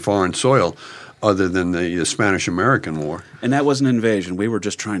fought on foreign soil other than the Spanish-American War. And that was an invasion. We were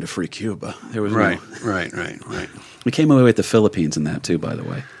just trying to free Cuba. There was Right. We came away with the Philippines in that, too, by the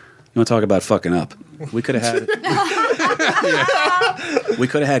way. You want to talk about fucking up? We could have had we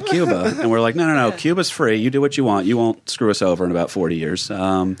could have had Cuba, and we're like, no, Cuba's free. You do what you want. You won't screw us over in about 40 years,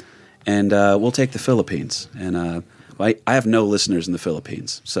 and we'll take the Philippines. And I have no listeners in the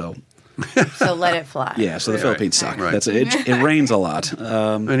Philippines, so let it fly. yeah. So the Philippines suck. Right. That's it rains a lot.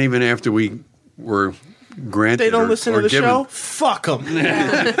 And even after we were granted They don't or, listen or to the given, show? Fuck them. What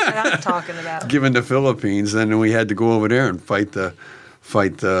I'm talking about. given the Philippines, then we had to go over there and fight the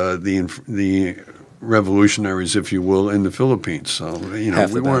revolutionaries, if you will, in the Philippines. So, you know, Half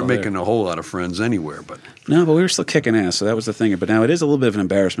the we weren't battle making there. a whole lot of friends anywhere. But No, but we were still kicking ass, so that was the thing. But now it is a little bit of an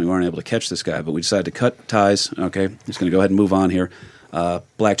embarrassment. We weren't able to catch this guy, but we decided to cut ties. Okay, just going to go ahead and move on here.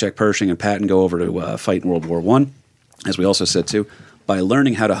 Blackjack Pershing and Patton go over to fight in World War I. As we also said, too, by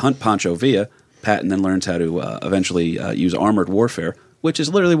learning how to hunt Pancho Villa, Patton then learns how to eventually use armored warfare, which is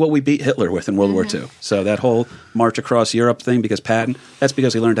literally what we beat Hitler with in World War II. So that whole march across Europe thing, because Patton, that's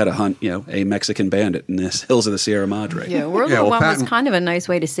because he learned how to hunt, you know, a Mexican bandit in the hills of the Sierra Madre. Yeah, World War I was kind of a nice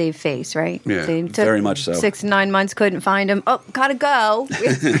way to save face, right? Yeah, They took very much so. 6 to 9 months, couldn't find him. Oh, gotta go.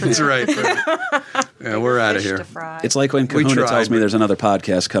 that's right. Yeah, we're out of Fish to here. fry. It's like when Kahuna tried, tells me but- there's another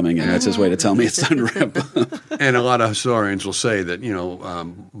podcast coming in. That's his way to tell me it's time to wrap up. And a lot of historians will say that, you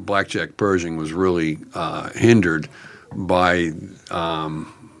know, Blackjack Pershing was really hindered by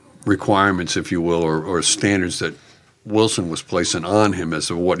requirements, if you will, or standards that Wilson was placing on him as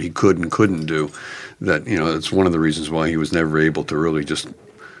to what he could and couldn't do. That, you know, it's one of the reasons why he was never able to really just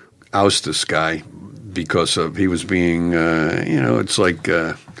oust this guy, because of he was being, you know, it's like,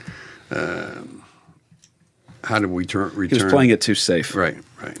 how did we return? He was playing it too safe. Right.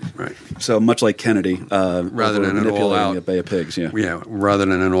 So much like Kennedy, Rather than an manipulating all-out- a Bay of Pigs. Yeah. Yeah, rather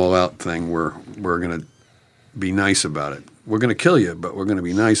than an all-out thing, we're going to be nice about it. We're going to kill you, but we're going to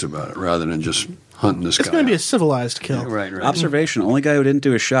be nice about it, rather than just hunting this It's guy. going to be a civilized kill. right. Observation: only guy who didn't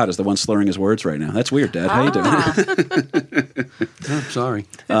do his shot is the one slurring his words right now. That's weird, Dad. How you doing? Oh, sorry,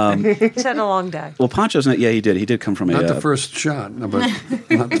 He's had a long day. Well, Pancho's not. Yeah, he did. He did come from not a. the first shot, no, but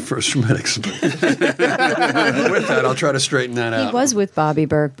not the first medics. But with that, I'll try to straighten that He out. was with Bobby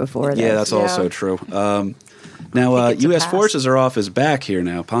Burke before this. Yeah, that's also true. Now, I think it's a U.S. pass. forces are off his back here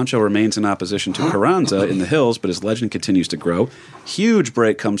now. Pancho remains in opposition to Carranza in the hills, but his legend continues to grow. Huge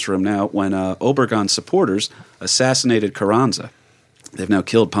break comes for him now when Obregon's supporters assassinated Carranza. They've now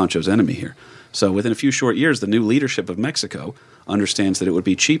killed Pancho's enemy here. So within a few short years, the new leadership of Mexico understands that it would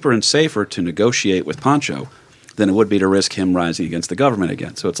be cheaper and safer to negotiate with Pancho than it would be to risk him rising against the government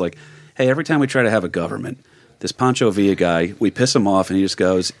again. So it's like, hey, every time we try to have a government, this Pancho Villa guy, we piss him off, and he just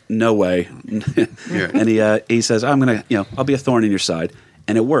goes, "No way," and he says, "I'm gonna, I'll be a thorn in your side,"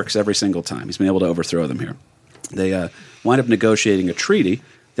 and it works every single time. He's been able to overthrow them here. They wind up negotiating a treaty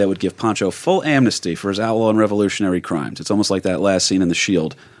that would give Pancho full amnesty for his outlaw and revolutionary crimes. It's almost like that last scene in The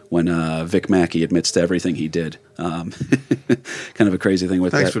Shield when Vic Mackey admits to everything he did. Kind of a crazy thing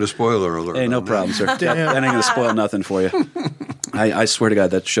with Thanks that. for the spoiler alert. Hey, no on that. problem, sir. That ain't going to spoil nothing for you. I swear to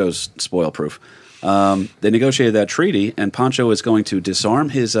God, that show's spoil-proof. They negotiated that treaty, and Pancho is going to disarm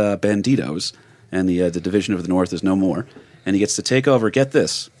his banditos, and the Division of the North is no more. And he gets to take over, get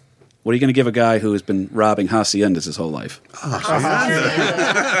this, what are you going to give a guy who has been robbing haciendas his whole life? There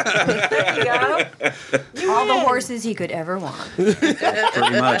you go. All the horses he could ever want.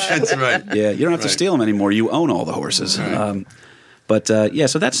 Pretty much. That's right. Yeah, you don't have to steal them anymore. You own all the horses. Right. Yeah,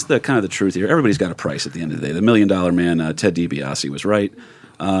 so that's the kind of the truth here. Everybody's got a price at the end of the day. The $1 Million Man, Ted DiBiase, was right.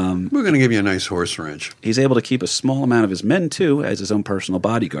 We're going to give you a nice horse ranch. He's able to keep a small amount of his men, too, as his own personal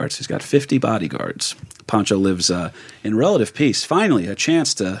bodyguards. He's got 50 bodyguards. Pancho lives in relative peace. Finally, a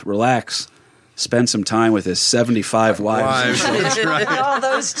chance to relax, spend some time with his 75 wives. That's right. All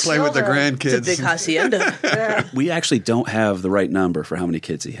those Play with the children. It's a big grandkids. hacienda. We actually don't have the right number for how many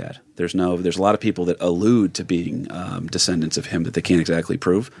kids he had. There's a lot of people that allude to being descendants of him that they can't exactly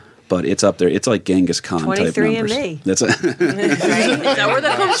prove. But it's up there. It's like Genghis Khan type 23 numbers. and me. That's Is that where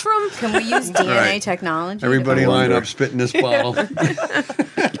that comes from? Can we use DNA Right. technology? Everybody No line wonder. up, spit in this bottle.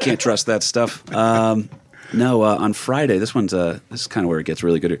 You can't trust that stuff. No, on Friday, this is kind of where it gets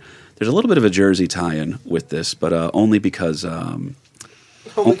really good. There's a little bit of a Jersey tie-in with this, but only because Only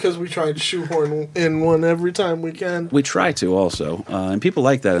because we try to shoehorn in one every time we can. we try to also. And people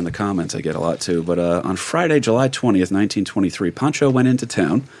like that in the comments. I get a lot too. But on Friday, July 20th, 1923, Pancho went into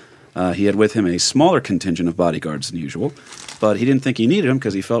town. He had with him a smaller contingent of bodyguards than usual, but he didn't think he needed them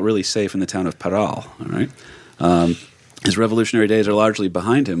because he felt really safe in the town of Parral. All right, his revolutionary days are largely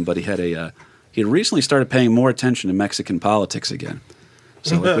behind him, but he had recently started paying more attention to Mexican politics again.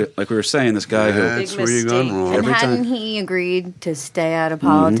 So, like we were saying, this guy who That's where you gone mistake. wrong. And Every hadn't time- he agreed to stay out of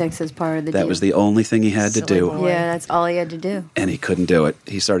politics as part of the deal? that was the only thing he had to Silly do. boy. Yeah, that's all he had to do. And he couldn't do it.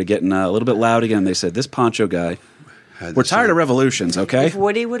 He started getting a little bit loud again. They said, "This Pancho guy, Had we're to tired send- of revolutions, okay?" If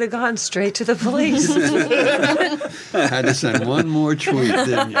Woody would have gone straight to the police. Had to send one more tweet,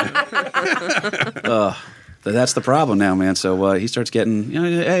 didn't you? That's the problem now, man. So he starts getting,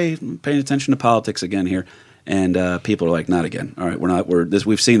 hey, paying attention to politics again here, and people are like, "Not again. All right,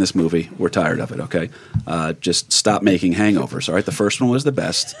 we've seen this movie. We're tired of it. Okay, just stop making hangovers. All right, the first one was the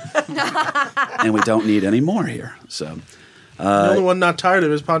best, and we don't need any more here." So. The only one not tired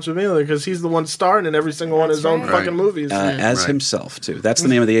of is Pancho Villa because he's the one starring in every single one of his own That's right. fucking movies. As Right. himself too. That's the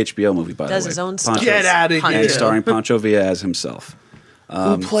name of the HBO movie, by Does the way. his own Pancho, stuff. Get out of and here! starring Pancho Villa as himself.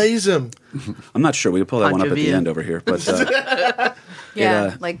 Who plays him? I'm not sure. We can pull that one up Pancho at the Villa. end over here, but Yeah,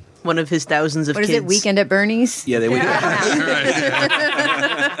 uh, like, One of his thousands of what is kids. it, Weekend at Bernie's? yeah, they would.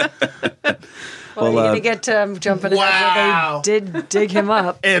 Well, you're going to get jumping Wow. ahead where they did dig him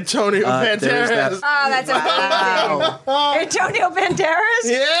up. Antonio there is that. Banderas. Oh, that's amazing. Antonio Banderas?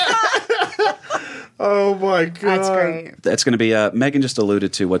 Yeah. Oh my god. That's great. That's going to be. Megan just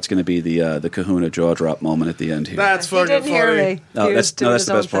alluded to what's going to be the Kahuna jaw drop moment at the end here. That's He fucking didn't hear funny. me. No, He was that's doing the his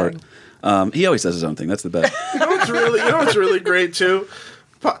own best part. thing. He always does his own thing. That's the best. You know what's really great too?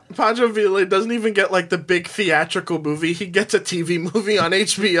 Pancho Villa doesn't even get like the big theatrical movie. He gets a TV movie on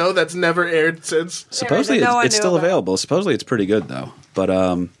HBO that's never aired since. Supposedly, no one it's knew still about. available. Supposedly, it's pretty good though. But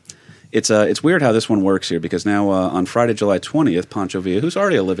it's weird how this one works here because now on Friday, July 20th, Pancho Villa, who's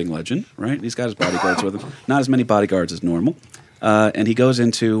already a living legend, right? He's got his bodyguards with him. Not as many bodyguards as normal, and he goes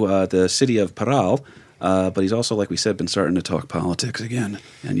into the city of Parral. But he's also, like we said, been starting to talk politics again.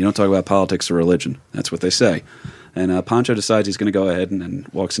 And you don't talk about politics or religion. That's what they say. And Pancho decides he's going to go ahead and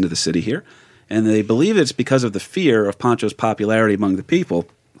walks into the city here. And they believe it's because of the fear of Pancho's popularity among the people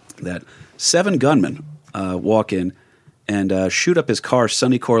that 7 gunmen walk in and shoot up his car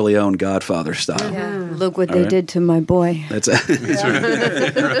Sonny Corleone Godfather style. Yeah. Look what they right. did to my boy. That's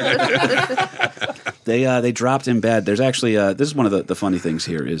They dropped him bad. There's actually this is one of the funny things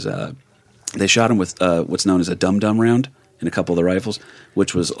here is they shot him with what's known as a dum-dum round in a couple of the rifles,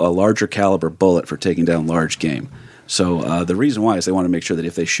 which was a larger caliber bullet for taking down large game. So the reason why is they want to make sure that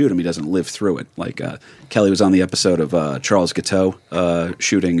if they shoot him, he doesn't live through it. Like Kelly was on the episode of Charles Guiteau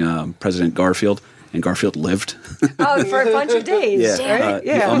shooting President Garfield, and Garfield lived. Oh, for a bunch of days. Right?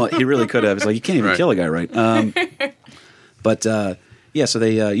 He really could have. It's like you can't even Right. kill a guy, right? But so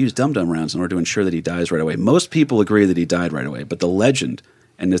they use dum-dum rounds in order to ensure that he dies right away. Most people agree that he died right away, but the legend,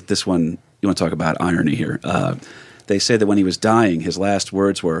 and this one, you want to talk about irony here. They say that when he was dying, his last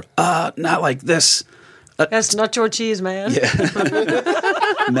words were, not like this. That's not your cheese, man.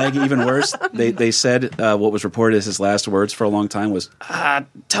 Maggie, even worse, they said what was reported as his last words for a long time was,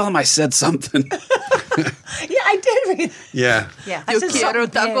 tell him I said something. Yeah, I did read. Yeah. Yeah. I Yo said quiero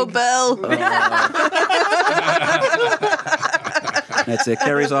something Taco big. Bell. That's it.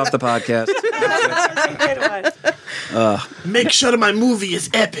 Carries off the podcast. Make sure my movie is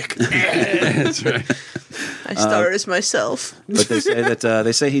epic. That's right. I star as myself. But they say that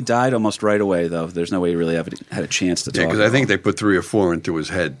they say he died almost right away, though. There's no way he really had a chance to talk. Yeah, because I think they put 3 or 4 into his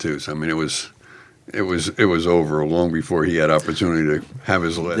head too. So I mean, it was over long before he had opportunity to have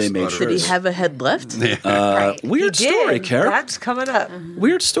his last. They made utterance. sure. Did he have a head left? Weird story, Kara. That's coming up.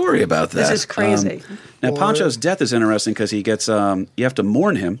 Weird story about that. This is crazy. Now, Pancho's death is interesting because he gets, you have to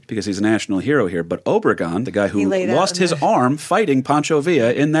mourn him because he's a national hero here. But Obregon, the guy who laid out lost in his arm fighting Pancho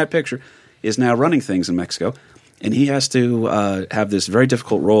Villa in that picture, is now running things in Mexico. And he has to have this very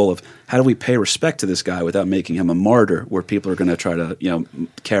difficult role of how do we pay respect to this guy without making him a martyr where people are going to try to,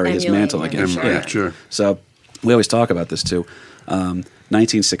 carry his Emulate mantle him. against him. Right, sure. So we always talk about this too.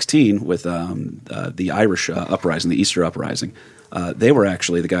 1916 with the Irish uprising, the Easter uprising. They were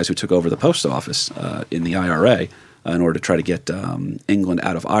actually the guys who took over the post office in the IRA in order to try to get England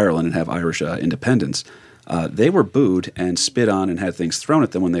out of Ireland and have Irish independence. They were booed and spit on and had things thrown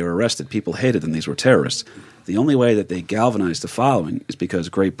at them when they were arrested. People hated them. These were terrorists. The only way that they galvanized the following is because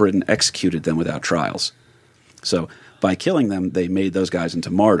Great Britain executed them without trials. So by killing them, they made those guys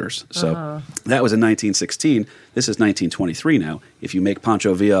into martyrs. So that was in 1916. This is 1923 now. If you make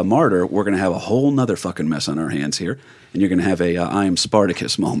Pancho Villa a martyr, we're going to have a whole nother fucking mess on our hands here. And you're going to have a I am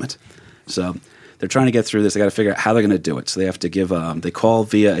Spartacus moment. So they're trying to get through this. They got to figure out how they're going to do it. So they have to give. They call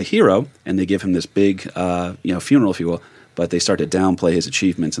Villa a hero, and they give him this big, funeral, if you will. But they start to downplay his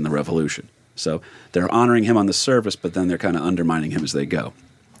achievements in the revolution. So they're honoring him on the surface, but then they're kind of undermining him as they go.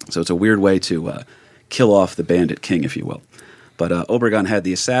 So it's a weird way to kill off the bandit king, if you will. But Obregon had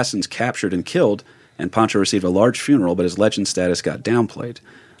the assassins captured and killed, and Pancho received a large funeral, but his legend status got downplayed.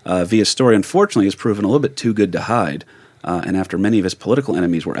 Villa's story, unfortunately, has proven a little bit too good to hide. And after many of his political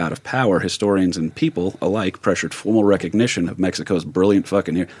enemies were out of power, historians and people alike pressured formal recognition of Mexico's brilliant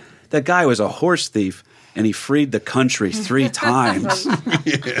fucking hero. That guy was a horse thief, and he freed the country 3 times.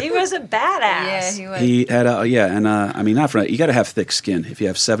 He was a badass. Yeah, he was. He had I mean, not for you got to have thick skin. If you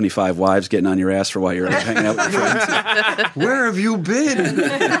have 75 wives getting on your ass for while you're hanging out with your friends. Where have you been?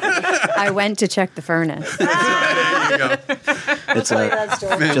 I went to check the furnace. There you go. It's that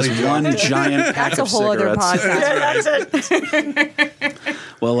story. Family just one giant pack That's a of whole other cigarettes. podcast. That's it.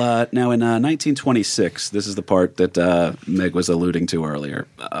 Well, now in 1926, this is the part that Meg was alluding to earlier.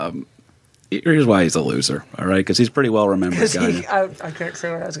 Here's why he's a loser, all right? Because he's a pretty well remembered guy. I can't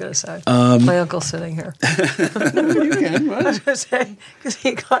say what I was going to say. My uncle's sitting here. You can. I was going to say, because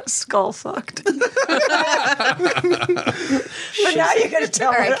he got skull fucked. But now you're going to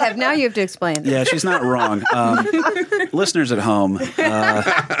tell All right, me. Kev, now you have to explain this. Yeah, she's not wrong. Listeners at home, in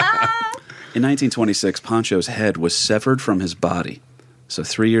 1926, Pancho's head was severed from his body. So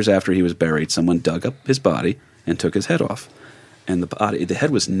 3 years after he was buried, someone dug up his body and took his head off. And the head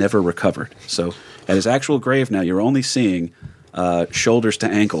was never recovered. So at his actual grave now, you're only seeing shoulders to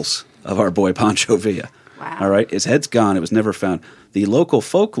ankles of our boy Pancho Villa. Wow. All right, his head's gone. It was never found. The local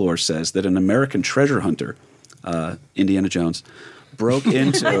folklore says that an American treasure hunter, Indiana Jones, broke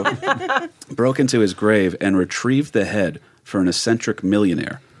into his grave and retrieved the head for an eccentric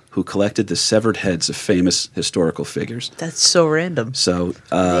millionaire who collected the severed heads of famous historical figures. That's so random. So Did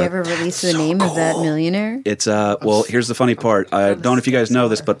they ever release the name of that millionaire? it's well, here's the funny part. I don't know if you guys know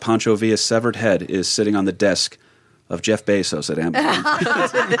this, but Pancho Villa's severed head is sitting on the desk of Jeff Bezos at Amazon.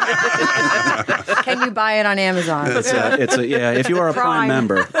 Can you buy it on Amazon? If you are a Prime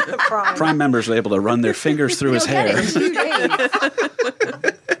member, Prime members are able to run their fingers through his hair. Get it in 2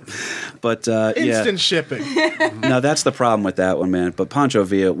 days. But Instant shipping. no, that's the problem with that one, man. But Pancho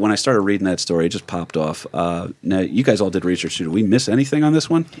Villa, when I started reading that story, it just popped off. Now, you guys all did research too. Did we miss anything on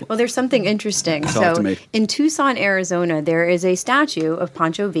this one? Well, there's something interesting. Talk to me. In Tucson, Arizona, there is a statue of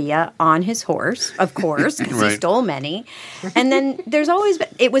Pancho Villa on his horse, of course, because he Right. stole many. And then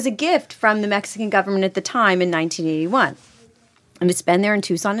it was a gift from the Mexican government at the time in 1981. And it's been there in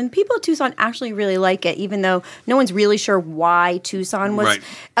Tucson. And people of Tucson actually really like it, even though no one's really sure why Tucson was. Right.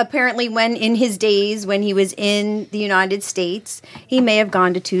 Apparently, when in his days, when he was in the United States, he may have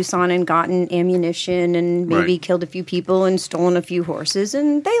gone to Tucson and gotten ammunition and maybe Right. killed a few people and stolen a few horses.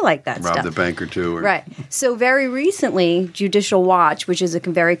 And they like that stuff. Robbed a bank or two. Or, Right. So very recently, Judicial Watch, which is a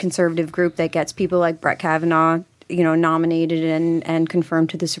very conservative group that gets people like Brett Kavanaugh, nominated and confirmed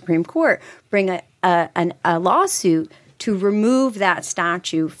to the Supreme Court, bring a lawsuit to remove that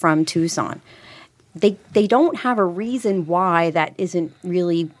statue from Tucson. They don't have a reason why that isn't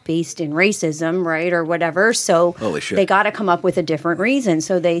really based in racism, right, or whatever. So Holy shit. they got to come up with a different reason.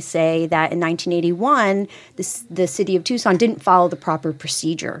 So they say that in 1981, the city of Tucson didn't follow the proper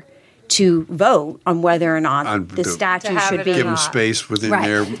procedure to vote on whether or not On the the- statue To have should it be. or Give them not. space within Right.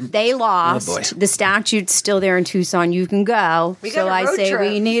 their. They lost. boy. The statute's still there in Tucson. You can go. We So got a I road say trip.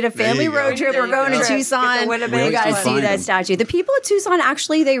 we need a There family you go. road trip. There We're you going go. to Get the Tucson. Winnebago We got to one. see Find that him. statue. The people at Tucson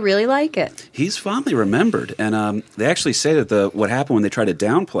actually they really like it. He's fondly remembered, and they actually say that what happened when they tried to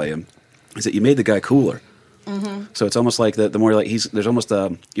downplay him is that you made the guy cooler. So it's almost like the more like there's almost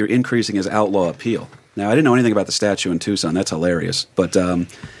you're increasing his outlaw appeal. Now I didn't know anything about the statue in Tucson. That's hilarious, but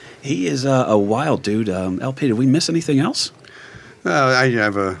he is a wild dude. LP, did we miss anything else? I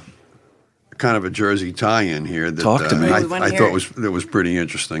have a kind of a Jersey tie-in here that Talk to me. We wanna I hear thought it. was pretty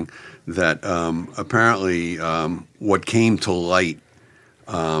interesting. That apparently what came to light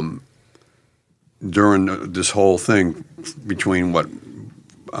during this whole thing between what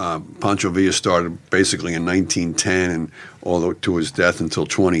Pancho Villa started basically in 1910 and all the, to his death until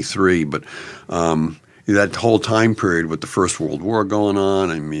 23, but that whole time period with the First World War going on,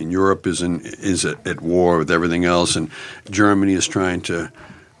 I mean, Europe is at war with everything else, and Germany is trying to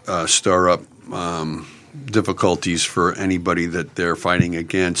stir up difficulties for anybody that they're fighting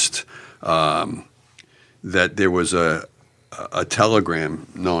against. That there was a telegram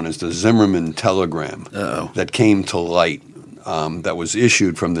known as the Zimmermann telegram that came to light. That was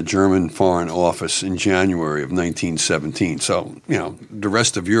issued from the German Foreign Office in January of 1917. So, the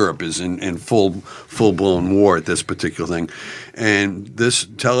rest of Europe is in full-blown war at this particular thing. And this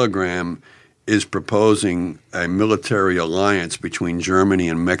telegram is proposing a military alliance between Germany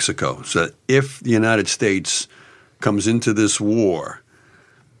and Mexico. So that if the United States comes into this war,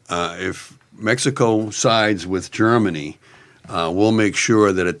 if Mexico sides with Germany, we'll make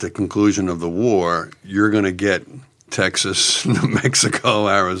sure that at the conclusion of the war, you're going to get Texas, New Mexico,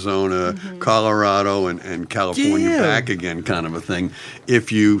 Arizona, Colorado, and California Damn. back again, kind of a thing.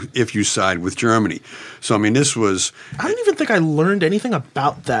 If you side with Germany, so I mean, this was. I don't even think I learned anything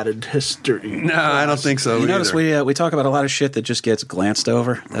about that in history. No, I don't think so. You notice either. we talk about a lot of shit that just gets glanced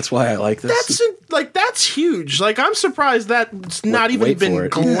over. That's why I like this. That's huge. Like, I'm surprised that's not even wait for been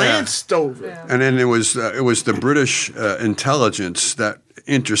it. glanced over. And then it was the British intelligence that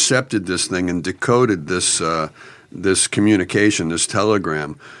intercepted this thing and decoded this communication, this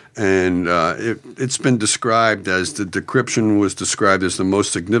telegram. And it's been described as the decryption was described as the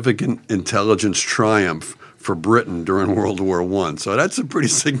most significant intelligence triumph for Britain during World War I. So that's a pretty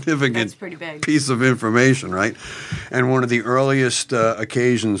significant That's pretty big. piece of information, right? And one of the earliest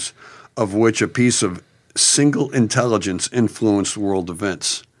occasions of which a piece of single intelligence influenced world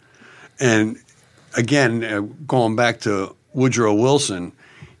events. And again, going back to Woodrow Wilson,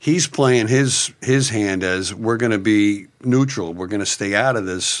 he's playing his hand as we're going to be neutral. We're going to stay out of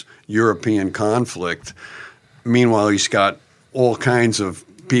this European conflict. Meanwhile, he's got all kinds of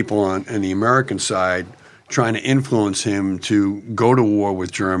people on the American side trying to influence him to go to war with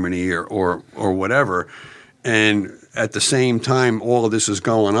Germany or whatever. And at the same time all of this is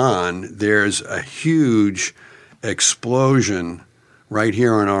going on, there's a huge explosion right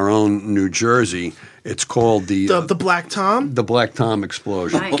here in our own New Jersey. It's called the Black Tom? the Black Tom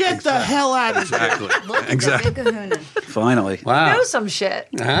explosion. Right. Get the hell out of here. Exactly. Exactly. The big kahuna. Finally. Wow. Know some shit.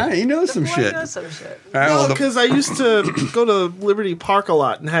 He knows some Boy shit. knows some shit. All right, well, Because I used to go to Liberty Park a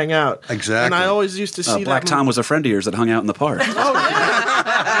lot and hang out. Exactly. And I always used to see Black that Tom was a friend of yours that hung out in the park.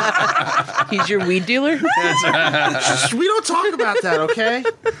 He's your weed dealer? We don't talk about that, okay?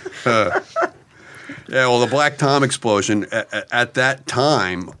 Yeah, well, the Black Tom explosion at that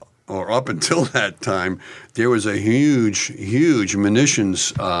time, or up until that time, there was a huge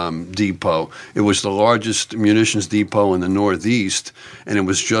munitions depot. It was the largest munitions depot in the Northeast, and it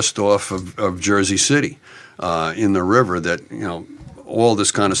was just off of Jersey City, in the river. That all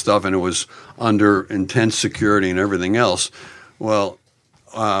this kind of stuff, and it was under intense security and everything else. Well,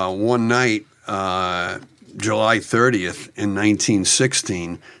 one night, July 30th in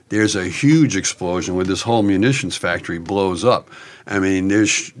 1916, there's a huge explosion where this whole munitions factory blows up. I mean,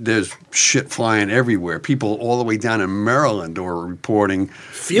 there's shit flying everywhere. People all the way down in Maryland are reporting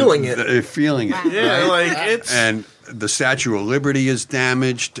Feeling it. feeling it. Yeah, right? like it's. And the Statue of Liberty is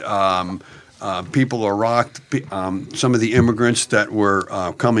damaged. People are rocked. Some of the immigrants that were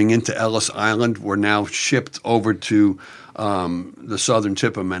coming into Ellis Island were now shipped over to the southern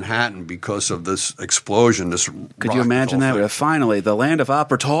tip of Manhattan because of this explosion. Could you imagine that? Finally, the land of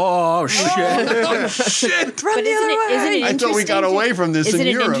opportunity. Oh, shit. Oh, shit! But isn't it I thought we got away from this Isn't in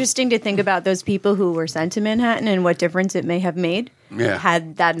it Europe. interesting to think about those people who were sent to Manhattan and what difference it may have made? Yeah.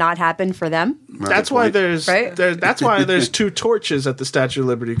 had that not happened for them. That's why there's Right? that's why there's 2 torches at the Statue of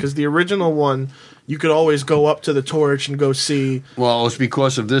Liberty, because the original one you could always go up to the torch and go see. Well, it was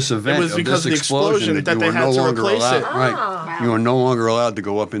because of this event, It was because of of this the explosion explosion, that you they were had no to longer replace allowed. it. Right, you were no longer allowed to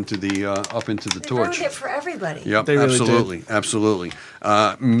go up into the torch. Ruined it for everybody. Yep, They really absolutely, absolutely.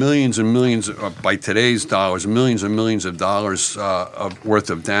 Millions and millions, by today's dollars, millions and millions of dollars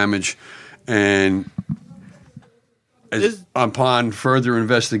worth of damage, and upon further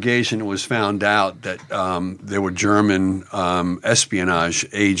investigation, it was found out that there were German espionage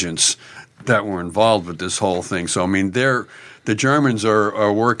agents that were involved with this whole thing. So, I mean, the Germans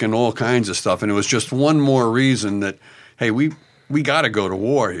are working all kinds of stuff, and it was just one more reason that, hey, we got to go to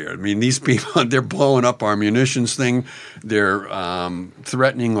war here. I mean, these people, they're blowing up our munitions thing. They're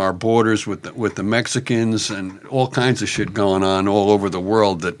threatening our borders with the Mexicans and all kinds of shit going on all over the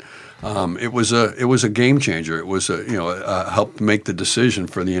world that it was a game changer. It was helped make the decision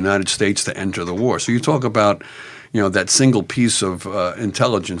for the United States to enter the war. So you talk about that single piece of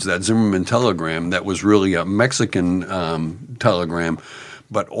intelligence, that Zimmerman telegram, that was really a Mexican telegram,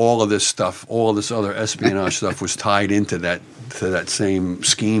 but all of this stuff, all this other espionage stuff, was tied into that same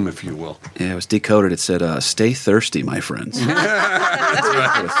scheme, if you will. Yeah, it was decoded. It said, "Stay thirsty, my friends." Right.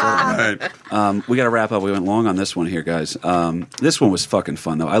 We got to wrap up. We went long on this one here, guys. This one was fucking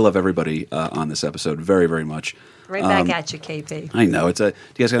fun, though. I love everybody on this episode very, very much. Right back at you, KP. I know. Do you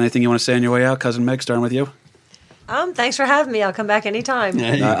guys got anything you want to say on your way out? Cousin Meg, starting with you. Thanks for having me. I'll come back anytime. You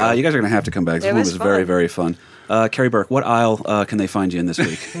guys are going to have to come back. This It one was was very, fun. very fun. Carrie Burke, what aisle can they find you in this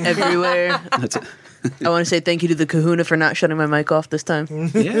week? Everywhere. That's it. I want to say thank you to the Kahuna for not shutting my mic off this time.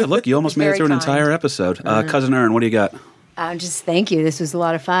 Yeah, look, you almost made it Very through an kind. entire episode. Cousin Ern, what do you got? Just thank you. This was a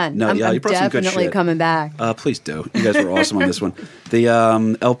lot of fun. No, I'm yeah, you brought some good definitely shit. coming back. Please do. You guys were awesome on this one. The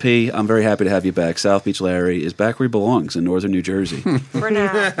LP, I'm very happy to have you back. South Beach Larry is back where he belongs in northern New Jersey. For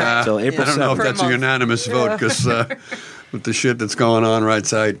now. Until April I don't know if 7th. that's a unanimous vote because with the shit that's going on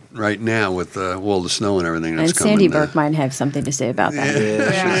right now with all the snow and everything that's And coming. Sandy Burke might have something to say about that.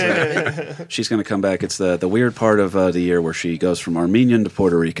 Yeah, she's going to come back. It's the weird part of the year where she goes from Armenian to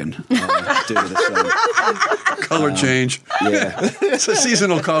Puerto Rican due to the color change. Yeah. It's a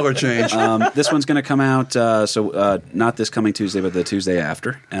seasonal color change. This one's going to come out, not this coming Tuesday, but the Tuesday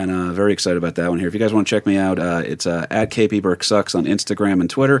after. And very excited about that one here. If you guys want to check me out, it's at KP Burke Sucks on Instagram and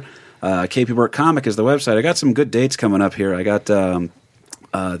Twitter. KP Burke Comic is the website. I got some good dates coming up here. I got the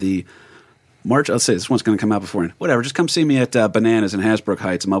March, let's say this one's going to come out beforehand. Whatever, just come see me at Bananas in Hasbrook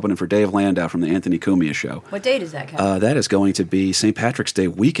Heights. I'm opening for Dave Landau from the Anthony Cumia Show. What date is that, Kevin? That is going to be St. Patrick's Day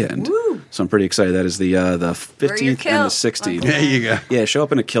weekend. Woo. So I'm pretty excited. That is the Wear your 15th and the kilt. 16th. There you go. Yeah, show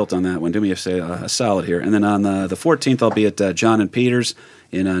up in a kilt on that one. Do me a solid here. And then on the 14th, I'll be at John and Peters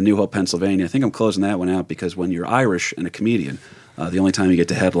in New Hope, Pennsylvania. I think I'm closing that one out because when you're Irish and a comedian, the only time you get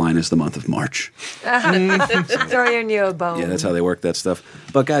to headline is the month of March. Throwing you a bone. Yeah, that's how they work that stuff.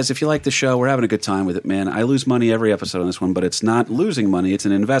 But guys, if you like the show, we're having a good time with it, man. I lose money every episode on this one, but it's not losing money. It's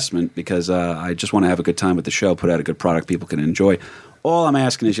an investment because I just want to have a good time with the show, put out a good product people can enjoy. All I'm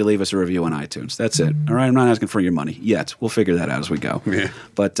asking is you leave us a review on iTunes. That's it. All right? I'm not asking for your money yet. We'll figure that out as we go. Yeah.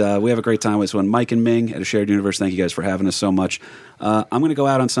 But we have a great time with this one. Mike and Ming at A Shared Universe, thank you guys for having us so much. I'm going to go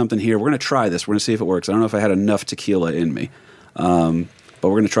out on something here. We're going to try this. We're going to see if it works. I don't know if I had enough tequila in me. But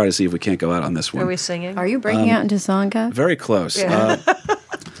we're going to try to see if we can't go out on this one. Are we singing? Are you breaking out into song, Kev? Very close. Yeah. I'm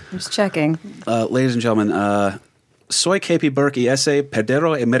just checking. Ladies and gentlemen, soy KP Burke y ese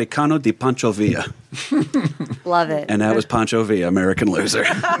pedero americano de Pancho Villa. Love it. And that was Pancho Villa, American Loser.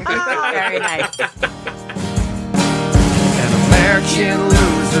 Very nice. An American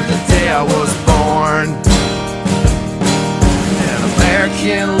loser the day I was born. An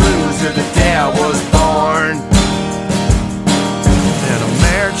American loser the day I was born. An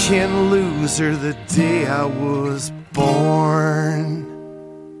American loser the day I was born.